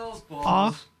 Bulbs.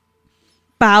 Off.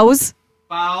 Bows.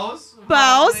 Bows.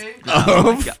 Bows.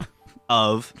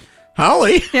 Of.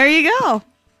 Holly. There you go.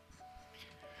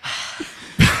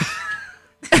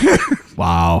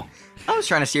 Wow. I was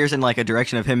trying to steer us in like a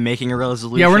direction of him making a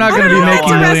resolution. Yeah, we're not I going to don't be know. making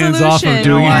It's a millions off of resolution.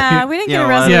 doing Yeah, it. we didn't You get a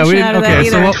know what? resolution Yeah, we out of that okay.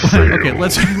 either. So okay,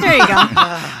 let's There you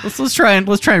go.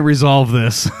 let's try and resolve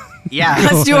this.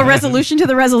 Let's do a resolution to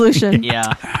the resolution.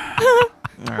 Yeah.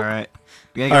 All right.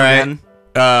 We All gonna go right. again?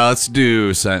 Let's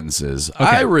do sentences.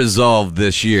 I resolved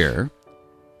this year.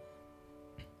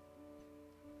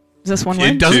 Is this one It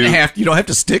word? doesn't Two. have. You don't have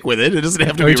to stick with it. It doesn't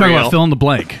have to Are be you talking real. about fill in the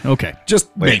blank? Okay. Just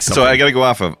make Wait, something. so I got to go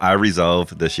off of I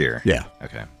resolved this year. Yeah.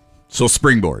 Okay. So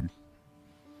springboard.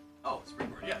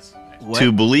 What?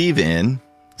 To believe in.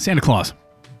 Santa Claus.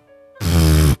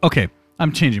 Okay,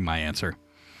 I'm changing my answer.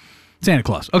 Santa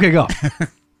Claus. Okay, go.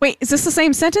 Wait, is this the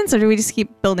same sentence or do we just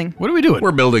keep building? What are we doing?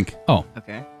 We're building. Oh,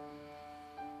 Okay.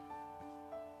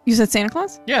 You said Santa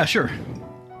Claus? yeah, sure.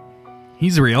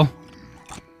 He's real.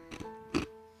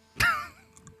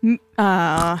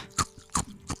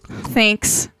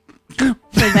 Thanks for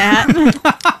that.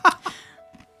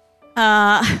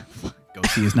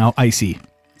 Ghosty is now icy.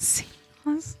 Santa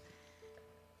Claus?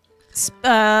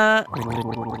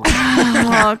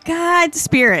 Oh, God.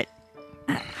 Spirit.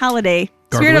 Holiday.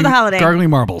 Spirit of the holiday. Gargling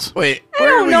marbles. Wait. I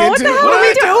don't know. What the hell are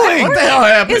we doing? What the hell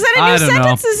happened? Is that a I new don't know.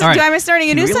 sentence? All right. Am I starting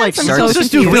a new we, like, sentence? I'm start so Let's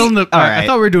just do confused. fill in the. All I right.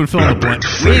 thought we were doing fill in the blank.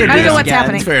 We need to I don't know this what's again.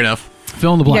 happening. Fair enough.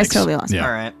 Fill in the You blanks. guys totally lost. Yeah.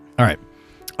 All right. All right.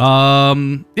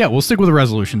 Yeah, we'll stick with the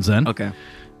resolutions then. Okay.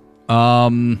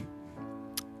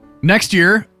 Next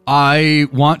year, I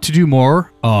want to do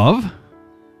more of.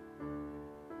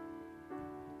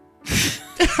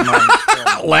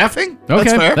 Laughing. Okay,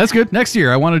 That's fair. that's good. Next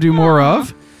year, I want to do more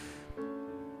of.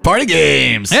 Party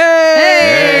games.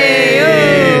 Hey!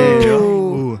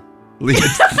 Leave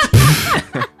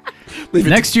it. Leave it.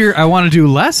 Next year, I want to do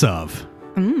less of.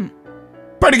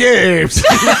 Party games.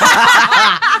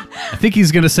 I think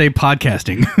he's going to say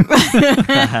podcasting.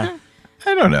 I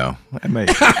don't know. I might.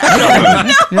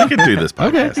 I can do this podcast.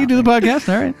 Okay, you can do the podcast.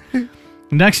 All right.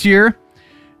 Next year,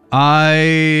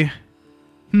 I'm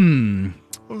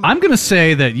going to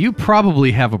say that you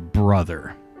probably have a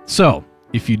brother. So,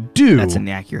 if you do, That's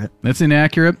inaccurate. that's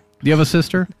inaccurate. Do you have a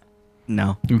sister?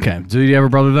 No. Okay. Do you have a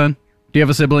brother then? Do you have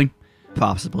a sibling?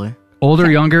 Possibly.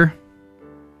 Older, younger?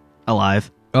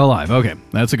 Alive. Alive. Okay.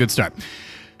 That's a good start.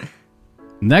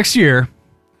 Next year,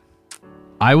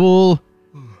 I will.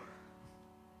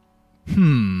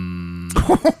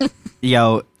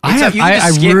 Yo. I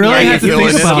really have to you can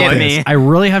think just about skip this. me. I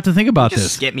really have to think about Just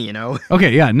this. skip me, you know.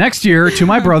 Okay, yeah. Next year, to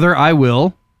my brother, I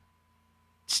will.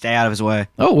 Stay out of his way.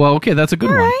 Oh, well, okay. That's a good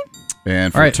one.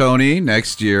 And for All right. Tony,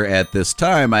 next year at this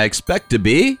time, I expect to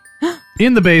be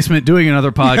In the basement doing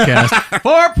another podcast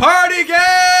for Party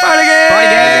Games! Party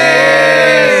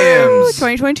Ooh,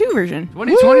 2022 version.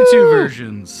 2022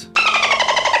 versions.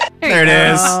 There it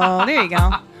is. Oh, there you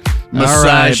go.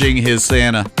 massaging his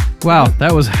Santa. Wow,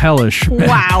 that was hellish.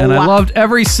 Wow. And I loved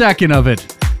every second of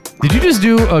it. Did you just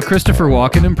do a Christopher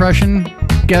Walken impression,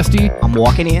 Guesty? I'm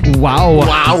walking here. Wow.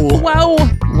 Wow.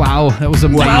 Wow, that was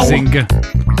amazing.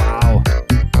 Wow.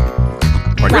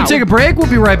 We're going to take a break. We'll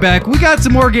be right back. We got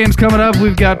some more games coming up.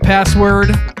 We've got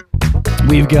Password.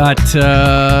 We've got,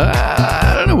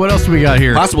 I don't know, what else do we got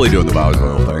here? Possibly doing the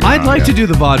vaudeville thing. I'd like to do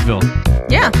the vaudeville.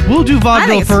 Yeah. We'll do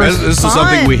vaudeville it's first. This is Fun.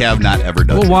 something we have not ever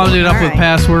done. We'll wand it up All with right.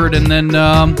 Password, and then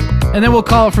we'll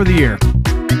call it for the year.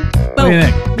 What do you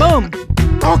think? Boom.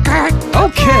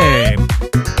 Okay.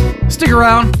 Stick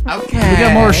around. Okay. We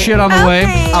got more shit on the way.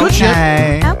 Okay. Good shit.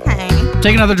 Okay.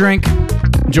 Take another drink.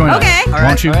 Join Okay. us. All right,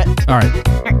 Won't you? all right. All right.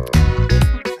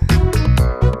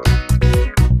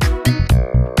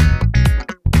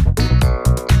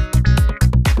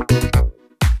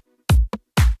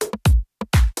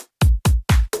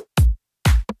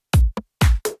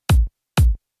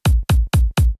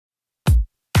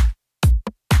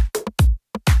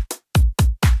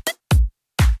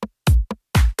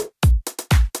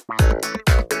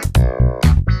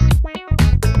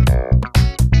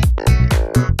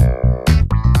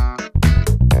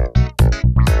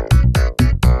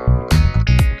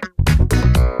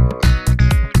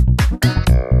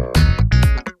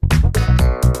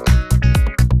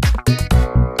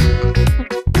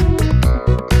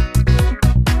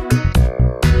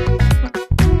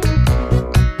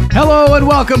 Hello and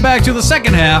welcome back to the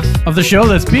second half of the show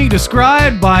that's being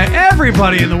described by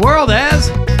everybody in the world as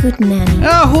Hootenanny.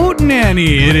 a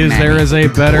hootenanny. It is There Is a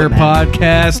Better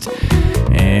podcast.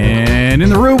 And in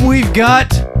the room we've got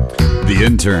The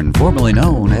intern, formerly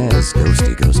known as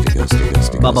Ghosty.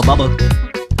 Bubba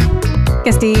bubba.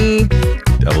 Guesty.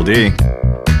 Double D.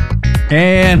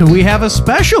 and we have a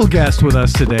special guest with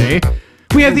us today.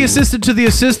 We have the assistant to the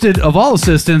assistant of all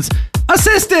assistants,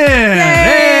 Assistant!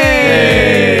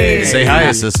 Hey! Say hi,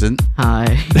 assistant. Hi.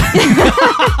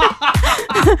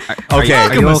 Okay.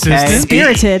 Are you Welcome, okay? assistant.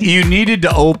 Spirited. You needed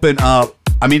to open up.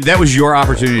 I mean, that was your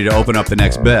opportunity to open up the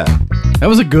next bet. That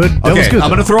was a good. That was Okay, good. I'm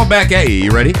going to throw it back at you.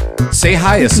 You ready? Say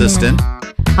hi, assistant.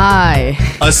 Hi.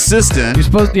 Assistant. You're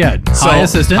supposed, yeah. So, Hi,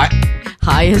 assistant.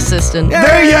 Hi, assistant.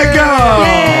 There you go.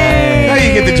 Now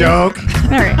you get the joke.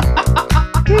 All right.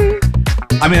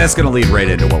 I mean, that's going to lead right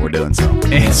into what we're doing. So,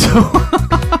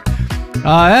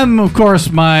 And so, of course,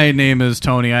 my name is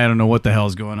Tony. I don't know what the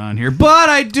hell's going on here, but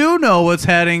I do know what's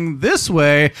heading this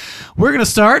way. We're gonna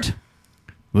start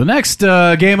the next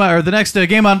game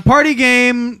on Party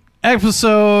Game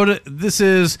episode. This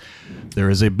is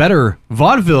There Is a Better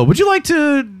Vaudeville. Would you like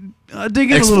to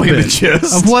dig in Explain a little the bit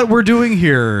gist. of what we're doing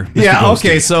here? Mr. yeah, Ghosty?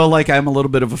 okay. So, like, I'm a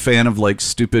little bit of a fan of like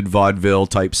stupid vaudeville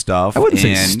type stuff. I wouldn't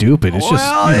say stupid. It's just,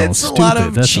 well, you know, it's stupid, a lot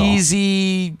of that's all.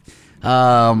 cheesy.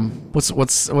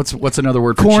 What's another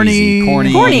word for Corny. cheesy?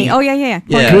 Corny. Oh, yeah.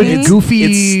 Yeah, Good, it's-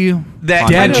 goofy, that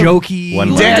dad kind of- jokey. One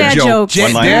Dad Dad joke. jokes.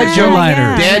 Dad One-liners. joke.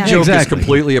 One-liners. Dad joke Exactly. is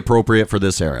completely appropriate for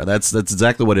this era. That's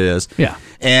exactly what it is. Yeah.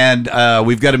 And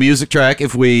we've got a music track.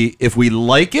 If we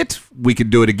like it, we could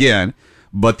do it again.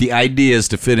 But the idea is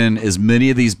to fit in as many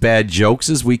of these bad jokes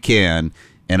as we can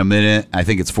in a minute. I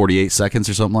think it's 48 seconds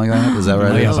or something like that. Is that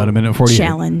right? Oh, yeah, about a minute 48.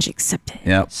 Challenge accepted.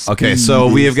 Yep. Okay,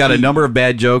 so we have got a number of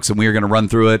bad jokes, and we are going to run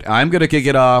through it. I'm going to kick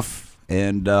it off,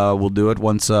 and we'll do it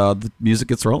once the music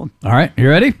gets rolling. All right, you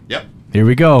ready? Yep. Here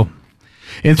we go.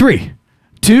 In 3,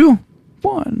 2,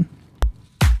 1.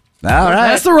 All right.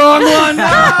 That's the wrong one.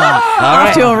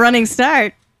 Off to a running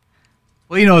start.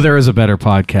 Well, you know there is a better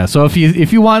podcast. So if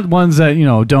you want ones that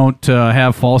don't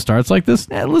have false starts like this,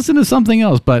 listen to something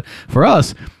else. But for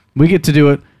us, we get to do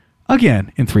it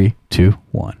again in 3, 2,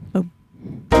 1. All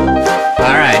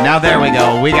right, now there we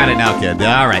go. We got it now, kid.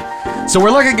 All right. So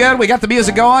we're looking good. We got the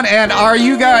music going, and are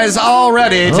you guys all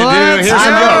ready to do? Here's some jokes.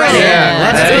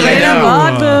 Let's There do you it. go.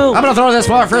 Vaudeville. I'm gonna throw this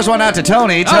first one out to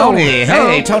Tony. Tony,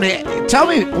 hey, Tony, tell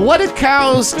me, what did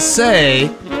cows say,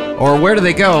 or where do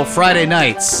they go Friday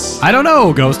nights? I don't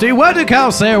know, Ghosty. What do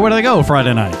cows say, or where do they go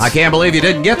Friday nights? I can't believe you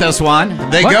didn't get this one.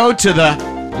 They What? go to the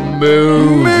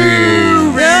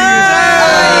movies.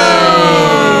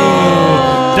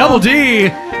 Double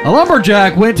D. A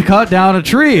lumberjack went to cut down a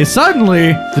tree.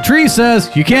 Suddenly, the tree says,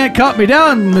 "You can't cut me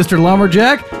down, Mr.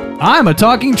 Lumberjack. I'm a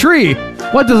talking tree."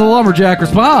 What does the lumberjack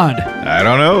respond? I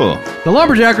don't know. The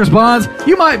lumberjack responds,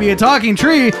 "You might be a talking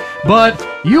tree, but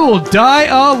you'll die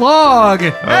a log."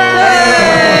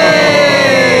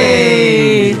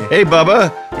 Hey,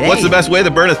 Bubba. What's the best way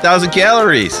to burn 1,000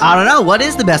 calories? I don't know. What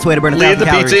is the best way to burn 1,000 Leave the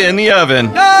calories? pizza in the oven.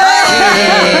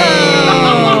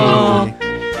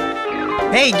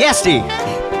 Hey, Guesty.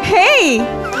 Hey.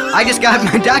 I just got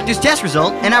my doctor's test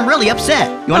result, and I'm really upset.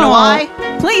 You wanna know Aw.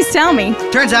 why? Please tell me.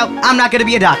 Turns out I'm not gonna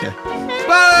be a doctor. Oh.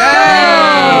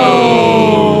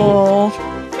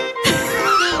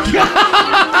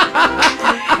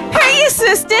 Hey,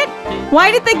 assistant.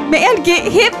 Why did the man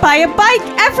get hit by a bike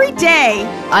every day?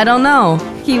 I don't know.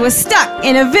 He was stuck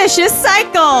in a vicious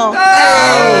cycle.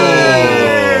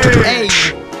 Hey,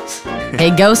 Hey,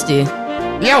 Ghosty.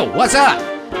 Yo, what's up?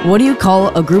 What do you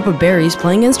call a group of berries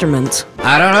playing instruments?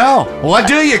 I don't know. What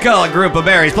do you call a group of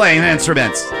berries playing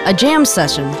instruments? A jam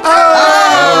session.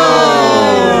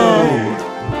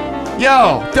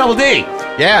 Yo, Double D.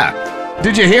 Yeah.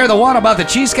 Did you hear the one about the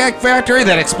cheesecake factory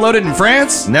that exploded in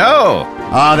France? No.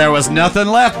 Oh, there was nothing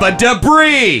left but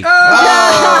debris. Yum.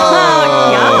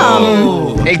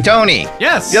 Hey, Tony.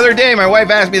 Yes. The other day, my wife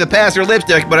asked me to pass her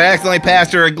lipstick, but I accidentally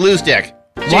passed her a glue stick.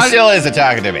 She What? still isn't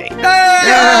talking to me.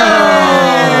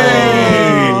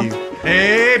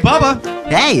 Hey, Bubba.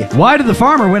 hey, Why did the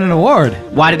farmer win an award?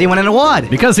 why did he win an award?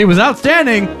 Because he was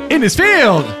outstanding in his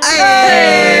field.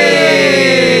 Hey!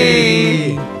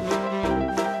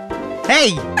 Hey,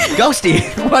 Ghosty.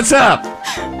 What's up?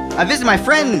 I visited my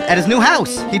friend at his new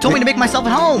house. He told me to make myself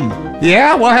at home.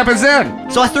 Yeah, what happens then?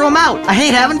 So I threw him out. I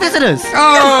hate having visitors.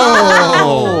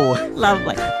 Oh!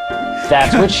 Lovely.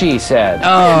 That's what she said.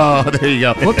 Oh, there you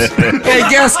go. Whoops. Hey,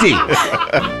 Guesty.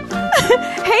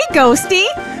 Hey, Ghosty.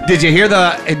 Did you hear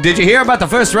about the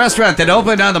first restaurant that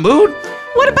opened on the moon?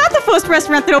 What about the first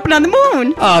restaurant that opened on the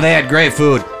moon? Oh, they had great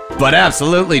food, but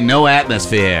absolutely no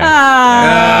atmosphere.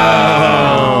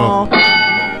 Oh.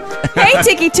 Hey,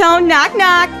 Ticky Tone, knock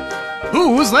knock.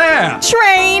 Who's there?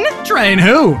 Train. Train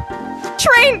who?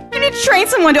 Train. You need to train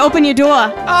someone to open your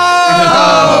door.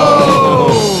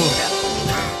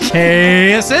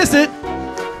 Hey, assistant.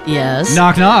 Yes.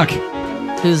 Knock, knock.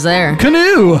 Who's there?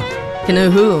 Canoe. Canoe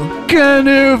who?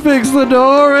 Canoe, fix the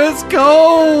door. It's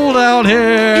cold out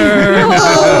here.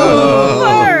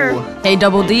 Word. Hey,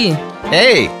 Double D.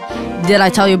 Hey. Did I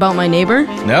tell you about my neighbor?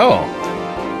 No.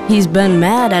 He's been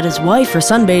mad at his wife for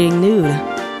sunbathing nude.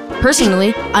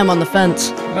 Personally, I'm on the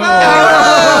fence.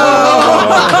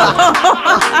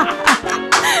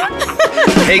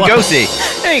 Hey, Ghosty.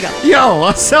 There you go. Yo,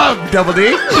 what's up, Double D?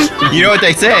 You know what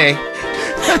they say?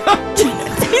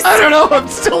 I don't know. I'm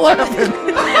still laughing.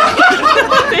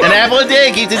 An apple a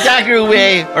day keeps the doctor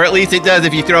away, or at least it does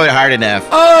if you throw it hard enough.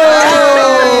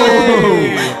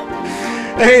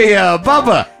 Hey,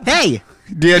 Bubba. Hey,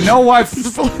 Do you know why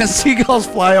seagulls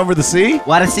fly over the sea?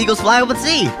 why do seagulls fly over the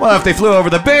sea? Well, if they flew over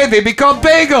the bay, they'd be called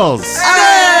bagels.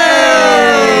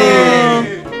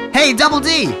 Hey, Double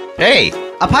D. Hey.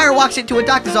 A pirate walks into a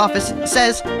doctor's office,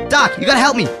 says, "Doc, you gotta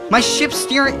help me. My ship's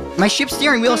steering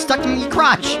wheel is stuck in your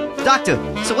crotch." Doctor,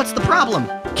 so what's the problem?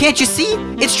 Can't you see?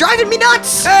 It's driving me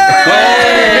nuts.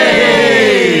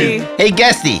 Hey,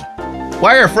 Guesty.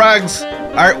 Why are frogs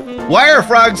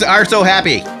are so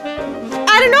happy?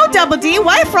 I don't know, Double D.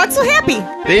 Why are frogs so happy?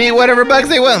 They eat whatever bugs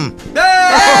they want. Oh.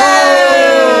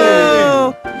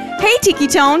 Hey, Tiki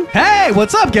Tone. Hey,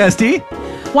 what's up, Guesty?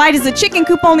 Why does a chicken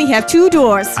coop only have 2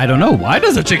 doors? I don't know. Why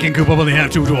does a chicken coop only have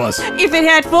 2 doors? If it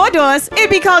had 4 doors, it'd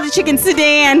be called a chicken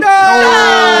sedan.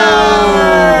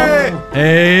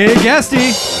 Hey,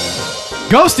 Guesty.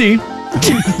 Ghosty.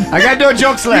 I got no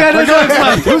jokes We left. got no jokes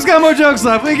left. Who's got more jokes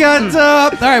left? We got,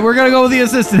 all right, we're going to go with the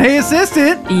assistant. Hey,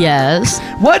 assistant. Yes.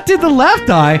 What did the left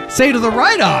eye say to the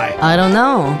right eye? I don't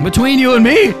know. Between you and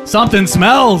me, something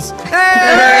smells.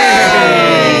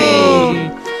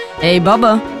 Hey,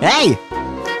 Bubba. Hey,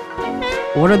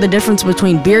 What are the difference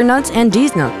between beer nuts and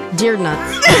Deer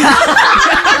nuts?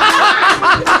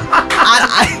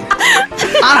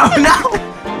 I don't know.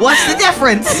 What's the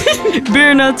difference?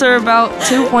 Beer nuts are about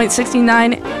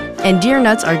 2.69 and deer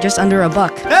nuts are just under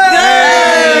 $1.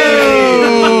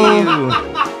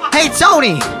 Hey,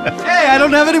 Tony. Hey, I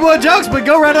don't have any more jokes, but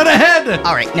go right on ahead.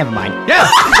 All right, never mind. Yeah.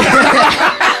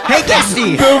 Hey,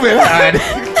 Guesty. Moving on.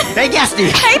 Hey, Guesty.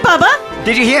 Hey, Bubba.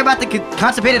 Did you hear about the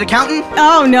constipated accountant?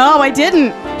 Oh, no, I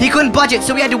didn't. He couldn't budget,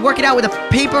 so we had to work it out with a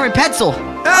paper and pencil.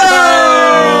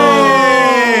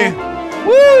 Hey!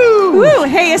 Woo! Woo.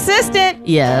 Hey, assistant.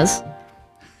 Yes.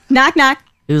 Knock, knock.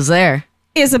 Who's there?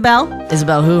 Isabel.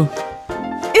 Isabel who?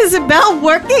 Isabel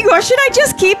working, or should I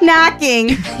just keep knocking?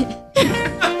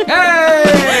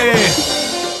 Hey!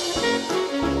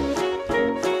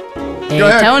 Hey, Go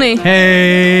ahead. Tony.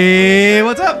 Hey,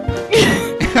 what's up?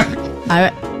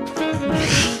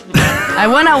 I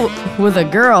went out with a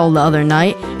girl the other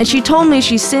night, and she told me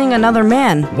she's seeing another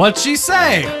man. What'd she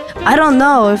say? I don't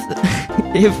know if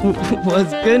it was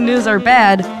good news or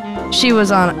bad. She was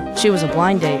a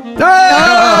blind date. Oh!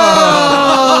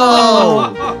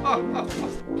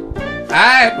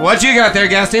 right, what you got there,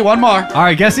 Gusty? One more. All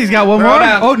right, guess he's got one Throw more. it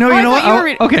out. Oh no, Oh, you I know thought you were what?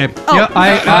 reading- Oh, okay. Oh. Yeah,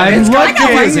 I'm It's got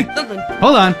looking.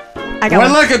 Hold on. I got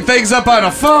We're one. looking things up on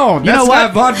a phone. You know That's what?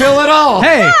 not vaudeville at all.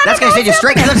 Hey, That's gonna send you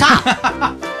straight to the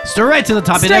top. straight to the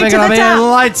top. Straight to the All top.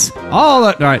 lights. All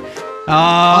right.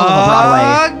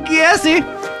 Broadway. Guesty.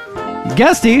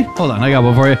 Guesty. Hold on, I got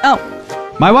one for you. Oh,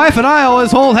 My wife and I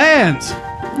always hold hands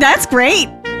that's great.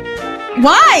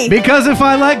 Why? because if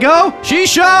I let go, she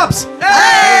shops.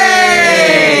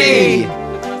 Hey!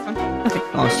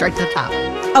 Oh, straight to the top.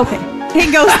 Okay. Hey,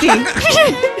 Ghosty.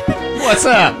 What's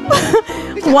up?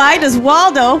 Why does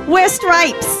Waldo wear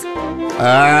stripes?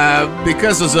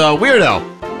 Because it's a weirdo.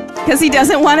 Because he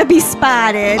doesn't want to be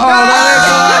spotted. Oh,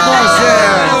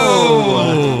 that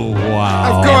Oh,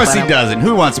 wow. Of course he doesn't.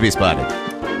 Who wants to be spotted?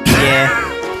 Yeah.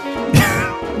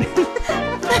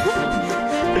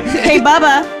 Hey,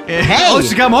 Bubba. Hey. Oh,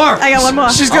 she got more. I got one more.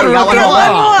 She's Oh, gonna you got rip one it more.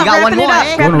 off. You got Wrapping one it more, up,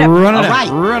 eh? wrapping it up. Run it All out. right.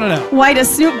 Run it out. Why does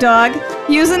Snoop Dogg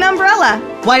use an umbrella?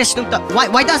 Why does Snoop Dogg?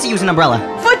 Why does he use an umbrella?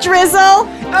 For drizzle.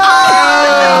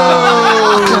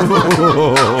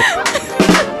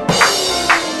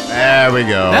 There we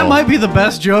go. That might be the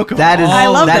best joke of That is. all I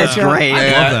love that that is joke. great.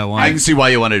 I love that one. I can see why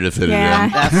you wanted to fit Yeah.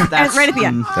 it That's right at the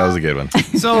end. That was a good one.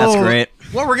 So That's great.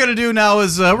 What we're gonna do now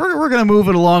is we're gonna move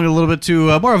it along a little bit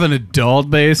to more of an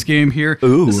adult-based game here.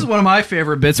 Ooh. This is one of my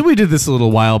favorite bits, and we did this a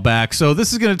little while back. So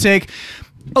this is gonna take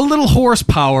a little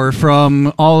horsepower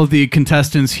from all of the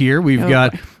contestants here. We've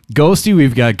got Ghosty,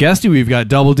 we've got Guesty, we've got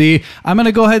Double D. I'm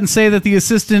gonna go ahead and say that the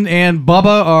assistant and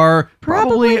Bubba are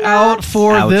probably Probably out not.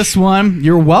 for Ouch. this one.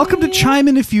 You're welcome to chime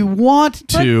in if you want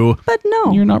to. But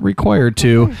no. You're not required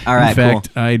to. All right, In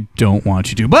fact, I don't want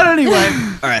you to. But anyway.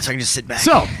 All right, so I can just sit back.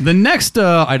 So, the next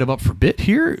item up for bit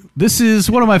here, this is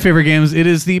one of my favorite games. It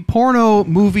is the porno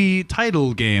movie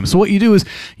title game. So, what you do is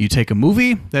you take a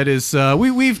movie that is,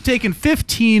 we've taken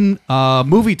 15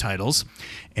 movie titles,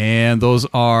 and those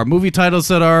are movie titles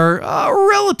that are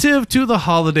relative to the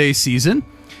holiday season.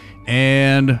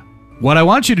 And what I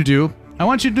want you to do, I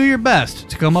want you to do your best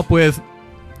to come up with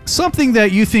something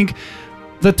that you think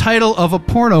the title of a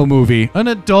porno movie, an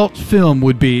adult film,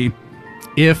 would be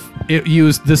if it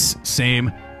used this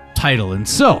same title. And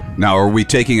so, Now, are we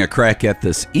taking a crack at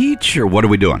this each, or what are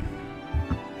we doing?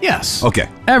 yes. Okay.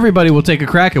 Everybody will take a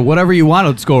crack at whatever you want.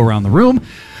 Let's go around the room.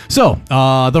 So,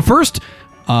 the first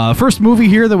movie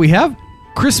here that we have,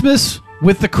 Christmas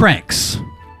with the Cranks.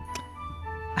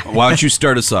 Why don't you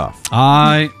start us off?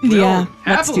 I will Yeah,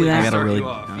 let's do happily that. start really- you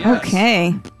off. Yes.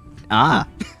 Okay. Ah.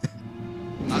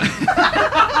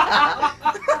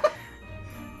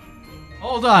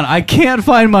 Hold on, I can't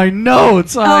find my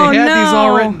notes. I Oh, had these all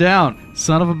no. written down.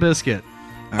 Son of a biscuit.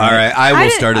 All right, I will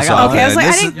didn't- start us I got off. one. Okay, I was like, I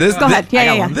This is- didn't. this- Go ahead. Yeah, I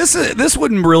got yeah, yeah. one. This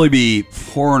wouldn't really be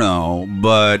porno,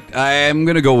 but I'm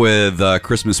gonna go with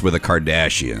Christmas with the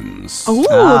Kardashians. Ooh,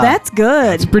 Ah. that's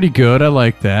good. It's pretty good. I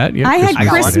like that. Yeah, I had got one.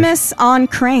 Christmas on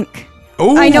Crank.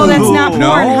 Ooh, I know that's not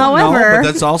no, porn, no, however- but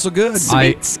that's also good.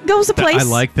 It goes a place. I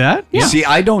like that. Yeah. See,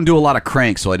 I don't do a lot of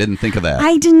cranks, so I didn't think of that.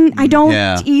 I don't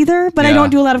Yeah. either, but I Yeah.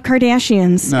 don't do a lot of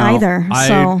Kardashians No. either.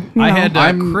 So you I know. had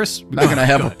I'm Chris. not gonna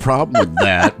have a problem with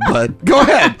that, but go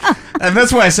ahead. And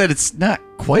that's why I said it's not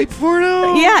quite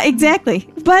porno. Yeah, exactly.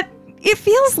 But it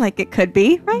feels like it could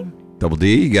be, right? Double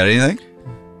D, you got anything?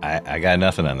 I got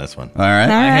nothing on this one. All right.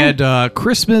 All I right. had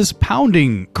Christmas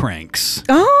pounding cranks.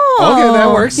 Oh, Okay, that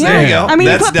works. Yeah. There you go. I mean,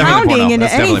 That's you put definitely pounding porno. into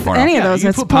That's definitely any, porno. any of Yeah, those. you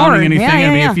It's put pounding porn. anything. Yeah, yeah, I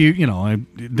mean, yeah. if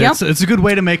you it's a good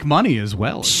way to make money as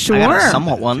well. Sure. I got a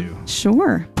somewhat one.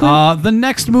 Sure. The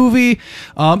next movie,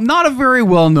 not a very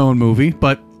well-known movie,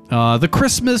 but The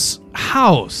Christmas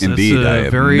House. Indeed, It's I a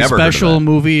have very never heard of special that.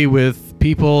 movie with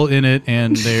people in it,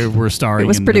 and they were starring It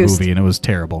was in produced. the movie, and it was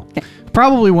terrible.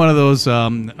 Probably one of those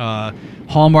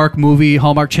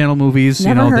Hallmark Channel movies,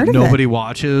 Never heard that of nobody it.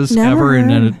 watches Never ever. And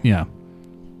then, heard. yeah.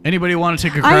 Anybody want to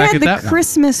take a I crack had at the that one?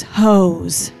 Christmas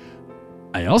hose.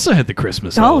 I also had the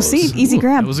Christmas. Oh, Hose. see, easy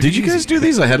grab. that was a Did you easy- guys do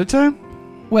these ahead of time?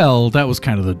 Well, that was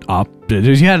kind of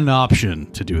you had an option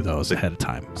to do those ahead of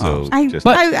time. So I- just,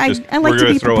 but I just- like we're to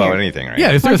gonna be throw prepared. out anything, right?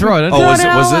 Yeah, if they Like, throw it. throw was it it-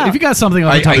 all was it- out. If you got something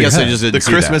on I the top of your guess I head. just didn't The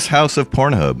see Christmas House of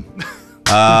Pornhub.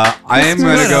 that. I am going to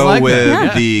Christmas. go I like that. with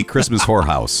Yeah. the Christmas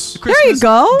whorehouse. There you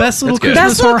go. Best little That's good.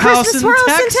 Christmas Best little whorehouse Christmas in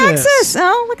whorehouse Texas. in Texas.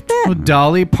 Oh, look at that. Oh,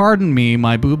 Dolly, pardon me,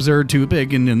 my boobs are too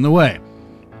big and in the way.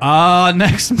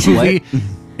 Next movie,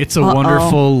 It's a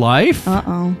Wonderful Life.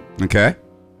 Uh-oh. Okay.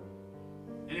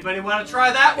 Anybody want to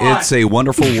try that one? It's a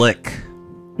wonderful lick.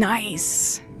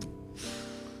 Nice.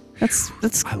 That's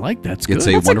I like that's good. It's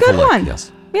a That's a wonderful good lick. one.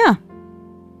 Yes. yeah.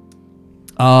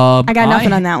 I got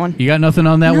nothing on that one. You got nothing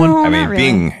on that No. one? Oh, I not mean, really.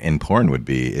 being in porn would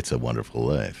be It's a Wonderful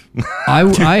Life. I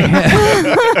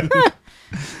had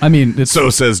I mean, it's So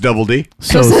says Double D.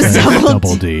 so Says says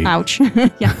Double D. Ouch.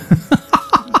 Yeah.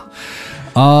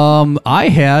 I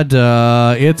had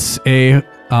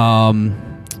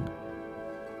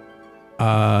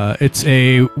it's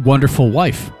a wonderful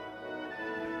wife.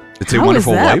 It's a How is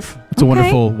wonderful that? wife. It's a Okay.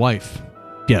 wonderful wife.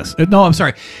 Yes. No, I'm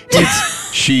sorry.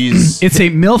 She's It's a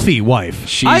milfy wife.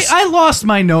 She's- I lost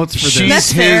my notes for this. she's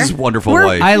That's his fair. wonderful We're-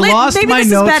 wife. I Maybe lost my this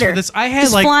is notes better. for this. I had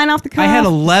Just like flying off the I had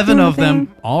cuff, 11 doing of the them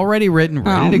thing. already written,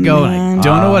 ready Oh, to go. and man. I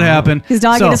don't know what happened. His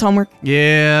dog So, ate his homework.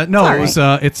 Yeah, no, It's it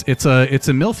was it's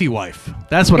a milfy wife.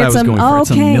 That's what It's I was a- going for.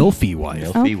 It's a okay. milfy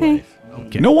wife. Okay.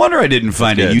 Okay. No wonder I didn't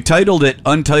find it. good. You titled it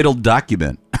Untitled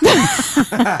Document.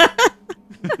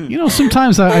 You know,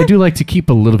 sometimes I do like to keep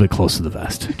a little bit close to the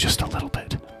vest, just a little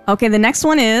bit. Okay, the next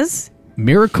one is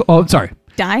Miracle. Oh, sorry.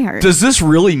 Die Hard. Does this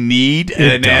really need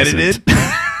an doesn't. edited?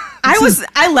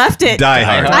 I left it. Die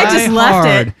Hard. I just Die left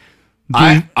Hard.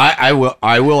 it.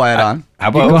 I will add on. How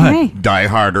about Go ahead. Okay. Die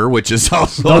Harder, which is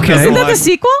also Okay. Isn't another that the one.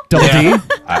 sequel? Double D.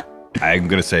 I'm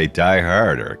gonna say Die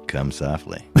Hard or Come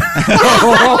Softly.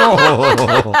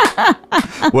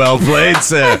 Well played,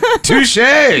 sir. Touche.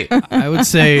 I would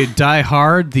say Die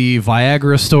Hard, the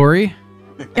Viagra story.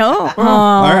 Oh.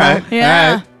 All right. Yeah.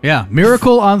 All right. Yeah,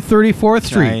 Miracle on 34th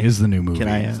Street I- is the new movie. can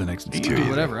I, is the next too easy.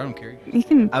 whatever. I don't care. You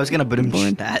can. I was gonna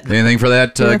that. Anything for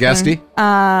that, Do it for- Guesty?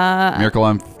 Miracle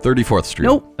on 34th Street.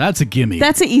 Nope. That's a gimme.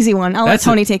 That's an easy one. I'll let That's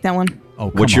Tony take that one.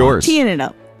 oh, come What's on. yours? Teeing it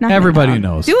up. Knocking it Everybody down.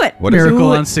 knows. Do it. What is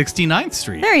Miracle it? on 69th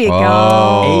Street. There you go.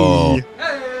 Oh.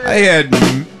 I had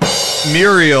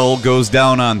Muriel goes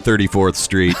down on 34th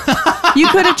Street. You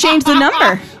could have changed the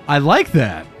number. I like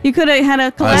that. You could have had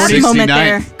a collab 69th. moment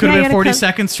there. Could Yeah, have you been had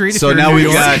a 42nd Street. if So you're in now New we've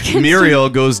York. got Second Muriel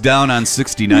goes down on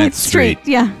 69th Street.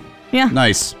 Yeah. Yeah.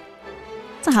 Nice.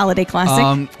 It's a holiday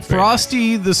classic.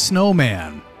 Frosty the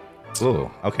Snowman.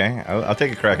 Ooh, okay. I'll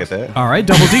take a crack at that. All right,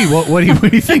 Double D. What are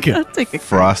you thinking? Take a-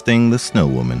 Frosting the Snow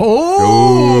Woman.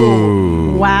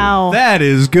 Oh, wow. that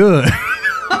is good.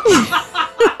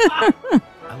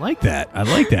 I like that. I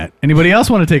like that. Anybody else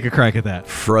want to take a crack at that?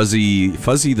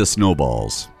 Fuzzy the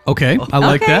Snowballs. Okay, I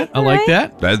like Okay, that. I like alright.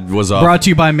 that. That was off, Brought to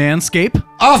you by Manscaped.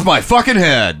 off my fucking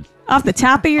head. Off the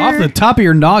top of your Off the top of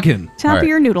your noggin. top of Alright.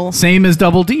 your noodle. Same as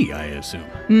Double D, I assume.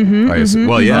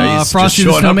 Well, yeah, he's Frosty just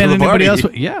the showing up Snowman. to the Anybody party.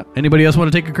 else? Yeah. Anybody else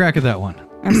want to take a crack at that one?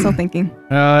 I'm still thinking.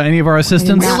 Any of our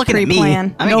assistants? Not looking at me.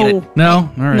 pre-plan. I'm gonna get No.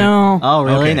 No. All right. No. Oh,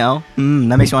 really? Okay. No.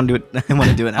 That makes me want to do it. I want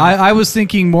to do it now. I was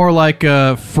thinking more like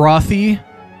Frothy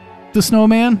the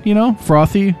Snowman. You know,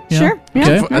 Frothy. Yeah. Sure. Yeah.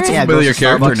 Okay. That's a Yeah, familiar goes to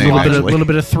character Starbucks. name, A actually. little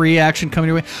bit of 3 action coming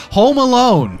your way. Home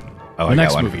Alone. Oh, the I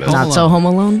next got one movie. for this. Home Not so Alone. Home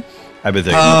Alone. I've been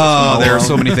thinking Oh, about there are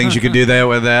so many things you could do there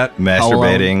with that.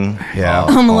 masturbating. Yeah.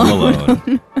 Home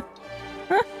Alone.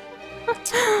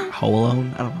 Home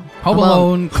Alone? I don't know. Home Alone.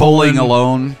 Alone. Coaling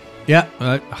alone. Yeah.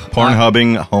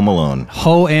 Pornhubbing Home Alone.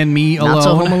 Ho and Me Alone. Not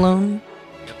so Home Alone.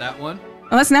 That one.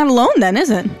 Well, that's not alone then, is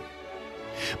it?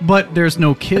 But there's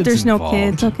no kids. But there's involved. no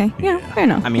kids. Okay. Yeah. Fair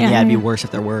enough. I mean, yeah, it'd be worse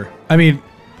if there were. I mean,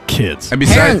 kids. And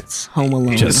besides, Parents Home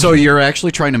Alone. so you're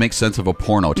actually trying to make sense of a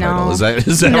porno title. No. Is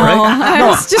that No, right? I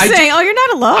was just I ju- saying. Oh, you're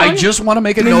not alone. I just want to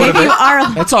make a note of maybe it. you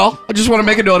are. That's all. I just want to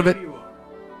make a note of it.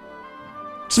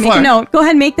 It's Make a fine. note. Go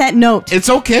ahead and make that note. It's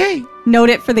okay. Note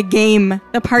it for the game,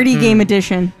 the party game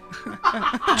edition.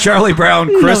 Charlie Brown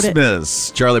Note it.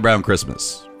 Christmas. Charlie Brown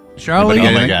Christmas. Charlie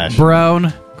Oh my gosh.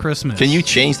 Brown Christmas. Can you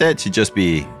change that to just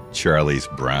be Charlie's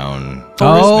Brown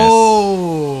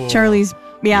Oh. Charlie's.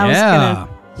 Yeah, I was Yeah. gonna.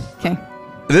 Okay.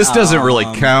 This doesn't really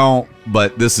count,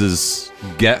 but this is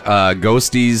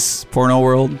Ghosties porno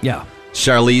world. Yeah.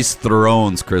 Charlize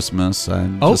Theron's Christmas.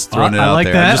 I'm Oh, just throwing it I out like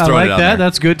there. I'm that. just I throwing like it out that. there.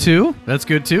 That's good too. That's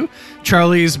good too.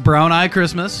 Charlie's Brown Eye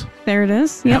Christmas. There it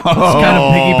is. Yep. It's kind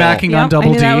of piggybacking on Yep, Double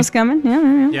I knew D. that was coming.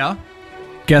 Yeah. Yeah.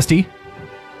 Guesty.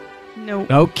 No.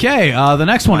 Okay. The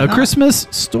next one, A Christmas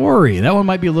Story. That one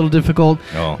might be a little difficult.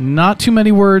 Oh. Not too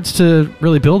many words to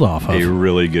really build off of. A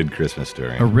really good Christmas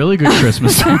story. A really good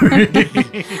Christmas story.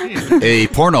 A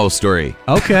porno story.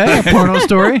 Okay. A porno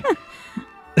story.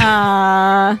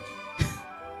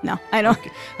 No, I don't.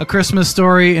 A Christmas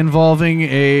Story involving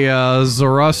a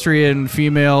Zoroastrian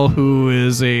female who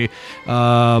is I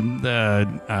don't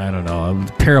know,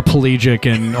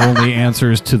 paraplegic and only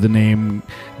answers to the name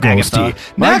Ghosty.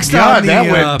 My Next God, on the,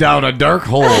 that went down a dark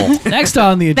hole. Next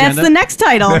on the That's agenda. the next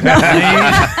title.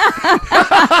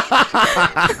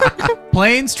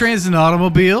 Planes, Trains, and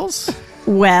Automobiles.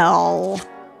 Well,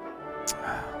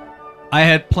 I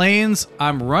had planes.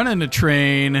 I'm running a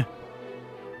train,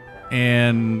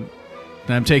 and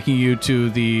I'm taking you to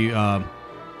the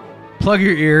plug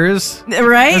your ears,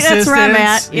 right? That's where I'm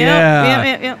at. Assistance? Yep,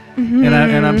 Yeah. Yep.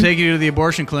 and I'm taking you to the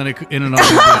abortion clinic in an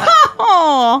automobile.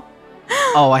 Oh,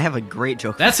 Oh, I have a great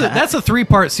joke. That's a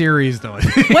 3-part series though.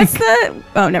 What's the?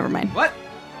 Oh, never mind. What?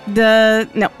 No,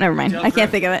 never mind. I can't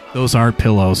think of it. Those aren't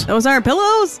pillows. Those are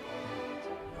pillows.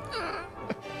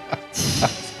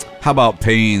 How about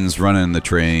Payne's running the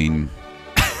train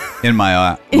in my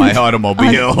automobile? My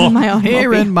automobile.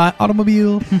 Here in my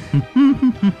automobile.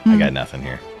 I got nothing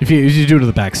here. If you do it to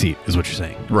the back seat, is what you're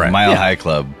saying. Right. Mile Yeah. High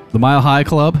Club The Mile High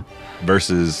Club.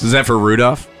 versus Is that for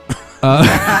Rudolph?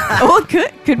 Oh, it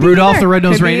could be Rudolph either. the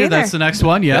Red-Nosed Could be Reindeer. either. That's the next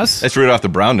one. Yes. that's Rudolph the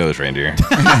Brown-Nosed Reindeer.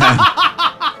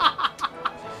 I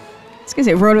was gonna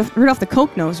say Rudolph the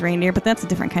Coke-Nosed Reindeer, but that's a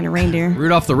different kind of reindeer.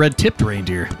 Rudolph the Red-Tipped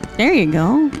Reindeer. There you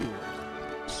go.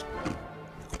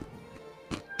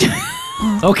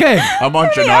 Okay. A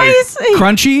bunch of Ice.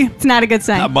 Crunchy. It's not a good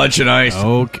sign. bunch of ice.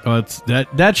 Okay. Oh,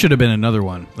 that should have been another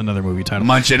one. Another movie title.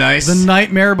 Munch and ice. The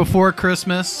Nightmare Before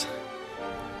Christmas.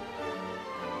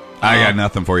 I got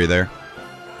nothing for you there.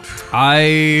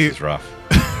 It's rough.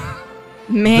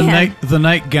 Man, the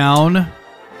nightgown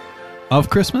of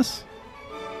Christmas.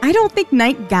 I don't think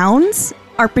nightgowns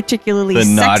are particularly The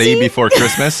sexy. Naughty Before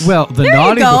Christmas. Well, the There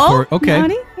naughty you go. before. Okay.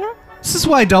 Naughty, yeah. This is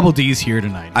why Double D's here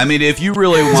tonight. I mean, if you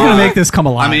really want He's gonna make this come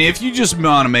alive. I mean, if you just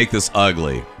want to make this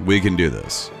ugly, we can do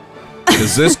this.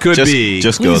 Because this could just, be.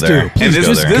 just go Please there. do. Please and Just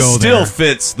this, go there. this Go still there.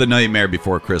 fits the Nightmare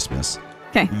Before Christmas.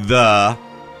 Okay. The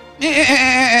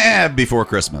Before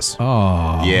Christmas.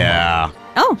 Oh. Yeah.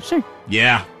 Oh, sure.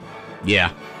 Yeah.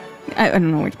 Yeah. I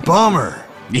don't know which. Bummer.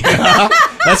 Yeah.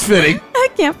 That's fitting. I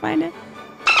can't find it.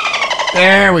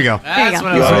 There we go. There you That's go.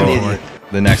 what I was Oh, hoping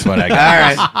for. the next one I got. All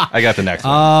right. I got the next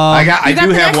one. I got. I You got do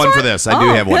the have next one for one? this. I do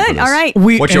Oh, have one for good. this. All right.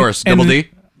 What's yours? Double D?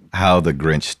 How the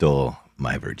Grinch Stole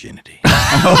My Virginity.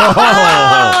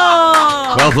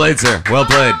 Oh, Well played, sir. Well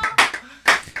played.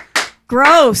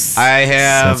 gross. I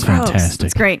have That's Gross. fantastic.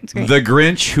 It's great. It's great. The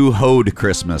Grinch Who Hoed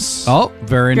Christmas. Oh,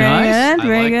 very Very nice. good, I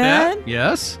very like that. good.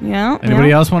 Yes. yeah. Anybody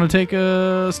yeah. else want to take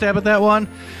a stab at that one?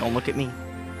 Don't look at me.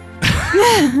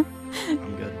 I'm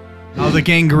good. How the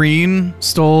gangrene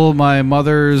stole my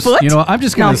mother's. Foot? You know, I'm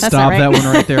just gonna No, that's stop not that right.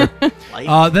 one right there.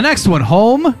 The next one,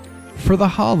 Home for the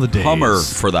Holidays. Hummer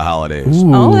for the holidays.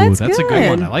 Ooh, Oh, that's a good good.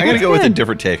 one. I like I gotta that. go with a good.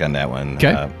 different take on that one.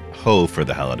 'Kay. Ho for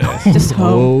the holidays. Just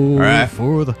home. Oh, All right.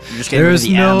 for the just getting rid of there's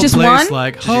the no M. Just place one?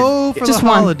 like ho for Just the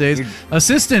one. holidays.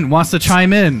 Assistant wants to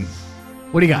chime in.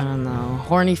 What do you I got? don't know.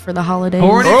 Horny for the holidays.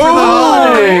 Horny for the There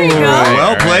holidays. you go.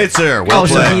 Well played, sir. Well Oh,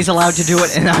 so played. he's allowed to do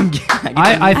it, and I'm.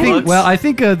 I think. Well, I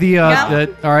think the Yeah.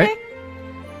 all right.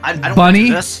 I don't Bunny? wanna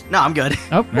do this. No, I'm good.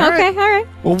 Oh, all Okay. right. All right.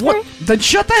 Well, what? Then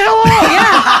shut the hell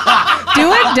up.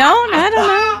 Do it. Don't. I don't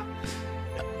know.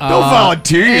 Don't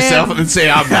volunteer yourself and then say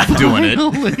I'm not doing it.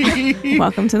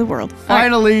 Welcome to the world. All right.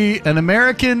 Finally, An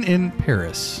American in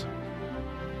Paris.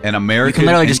 An You American can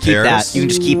literally in just keep Paris? that. You can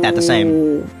just keep that the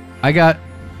same. I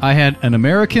had An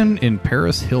American in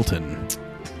Paris Hilton.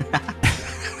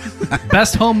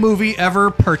 Best home movie ever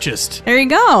purchased. There you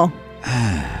go.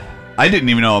 I didn't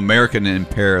even know American in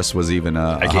Paris was even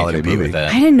a I can't holiday compete movie. with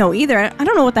that. I didn't know either. I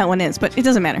don't know what that one is, but it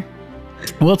doesn't matter.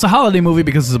 Well, it's a holiday movie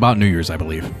because it's about New Year's, I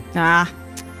believe. Ah.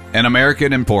 An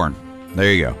American in porn.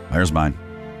 There you go. There's mine.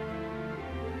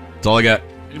 That's all I got.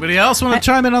 Anybody else want to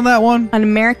chime in on that one? An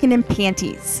American in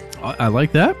Panties. I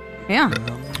like that. Yeah.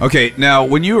 Okay, now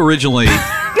when you originally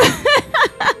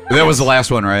that was the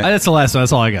last one, right? That's the last one.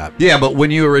 That's all I got. Yeah, but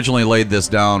when you originally laid this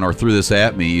down or threw this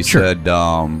at me, you Sure. said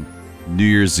New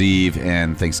Year's Eve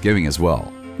and Thanksgiving as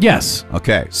well. Yes.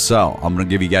 Okay, so I'm going to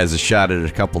give you guys a shot at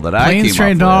a couple that I Planes, came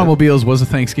Train, up with. Automobiles was a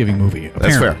Thanksgiving movie.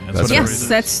 That's fair. Apparently. That's what fair. it Yes, is.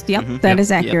 that's that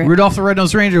is accurate. Rudolph the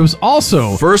Red-Nosed Reindeer was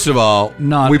also. First of all,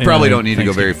 Not we probably in don't need to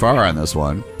go very Thanksgiving. far on this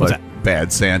one, What's but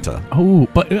Bad Santa. Oh,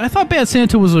 but I thought Bad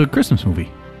Santa was a Christmas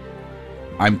movie.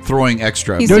 I'm throwing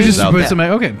extra He's They're doing movies just out supposed there. to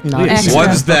make okay. Not Yeah. extra.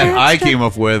 Ones that I Extra. came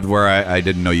up with where I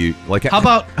didn't know you like. How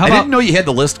about I didn't know you had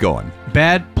the list going.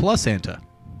 Bad plus Santa?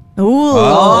 Ooh.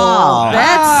 Oh,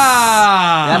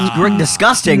 That's that's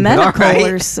disgusting. But all right.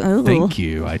 metacolors. Ooh. Thank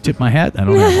you. I tip my hat. I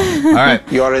don't have one. All right,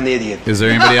 You're an idiot. is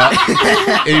there anybody else?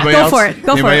 Anybody Go else? for it.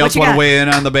 Go for Anybody it. else What you want to got? weigh in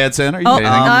on the Bad Santa? You Oh, got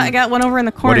anything? I got one over in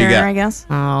the What do you corner, got? I guess.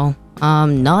 Oh,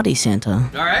 naughty Santa.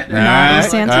 All right. Naughty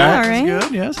Santa, all right.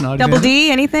 Good. Yes. Naughty Double Santa.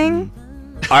 D, anything?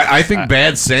 I think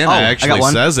Bad Santa I got actually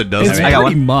one. says it, doesn't It's it? I got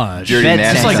pretty one. much. Dirty Bed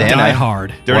Nasty It's like Santa. Die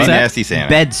Hard. Dirty What's that? Nasty Santa.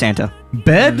 Bed Santa.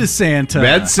 Bed Santa.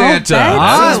 Bad Santa. Bed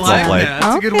I Santa. like Lovely. that.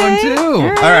 That's a good Okay. one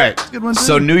too. All right. Good one, too.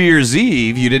 So New Year's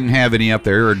Eve, you didn't have any up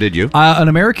there, or did you? An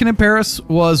American in Paris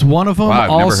was one of them. Wow, I've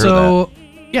never heard also,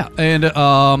 yeah, and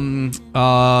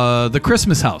the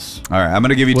Christmas House All right, I'm going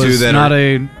to give you two was that not are.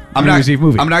 a I'm New Year's Eve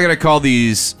movie. I'm not going to call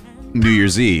these New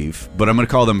Year's Eve, but I'm going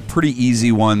to call them pretty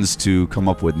easy ones to come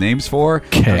up with names for,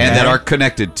 Okay. and that are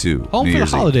connected to Home New for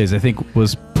Year's the Eve. Holidays, I think,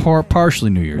 was partially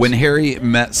New Year's. When Harry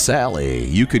met Sally,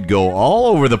 you could go all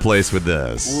over the place with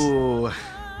this. Ooh.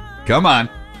 Come on.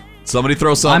 Somebody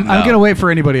throw something I'm out. going to wait for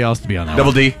anybody else to be on that Double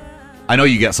one. D, I know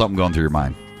you got something going through your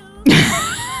mind.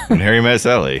 When Harry met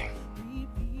Sally,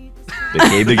 they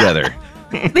came together.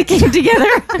 They came together.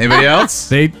 Anybody else?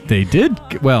 They did.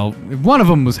 Well, one of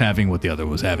them was having what the other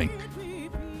was having.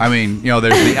 I mean, there's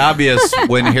the obvious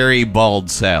when Harry balled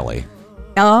Sally.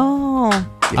 Oh,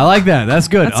 I like that. That's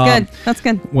good. that's good. That's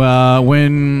good.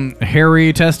 When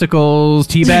Harry testicles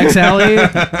teabag Sally.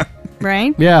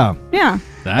 Right? Yeah. Yeah.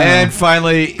 And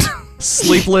finally,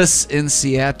 Sleepless in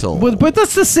Seattle. But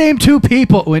that's the same two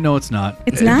people. Wait, no, it's not.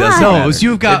 It's It not. doesn't No, matter. it was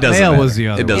You've Got It doesn't Mail matter. was the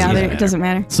other It one. doesn't Yeah, matter. it doesn't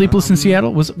matter. Sleepless in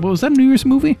Seattle was that a New Year's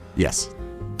movie? Yes,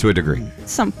 to a degree.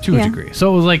 To a degree.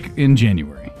 So it was like in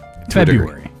January,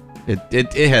 February.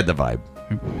 It had the vibe.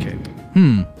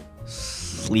 Okay.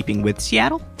 Sleeping with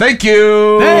Seattle? Thank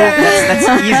you.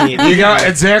 That's easy. You got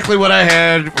exactly what I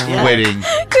had waiting.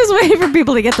 He was waiting for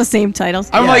people to get the same titles.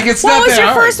 I'm like, it's what not was that your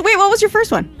hard. first? Wait, what was your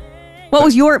first one? What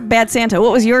was your Bad Santa?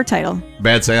 What was your title?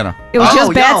 Bad Santa. It was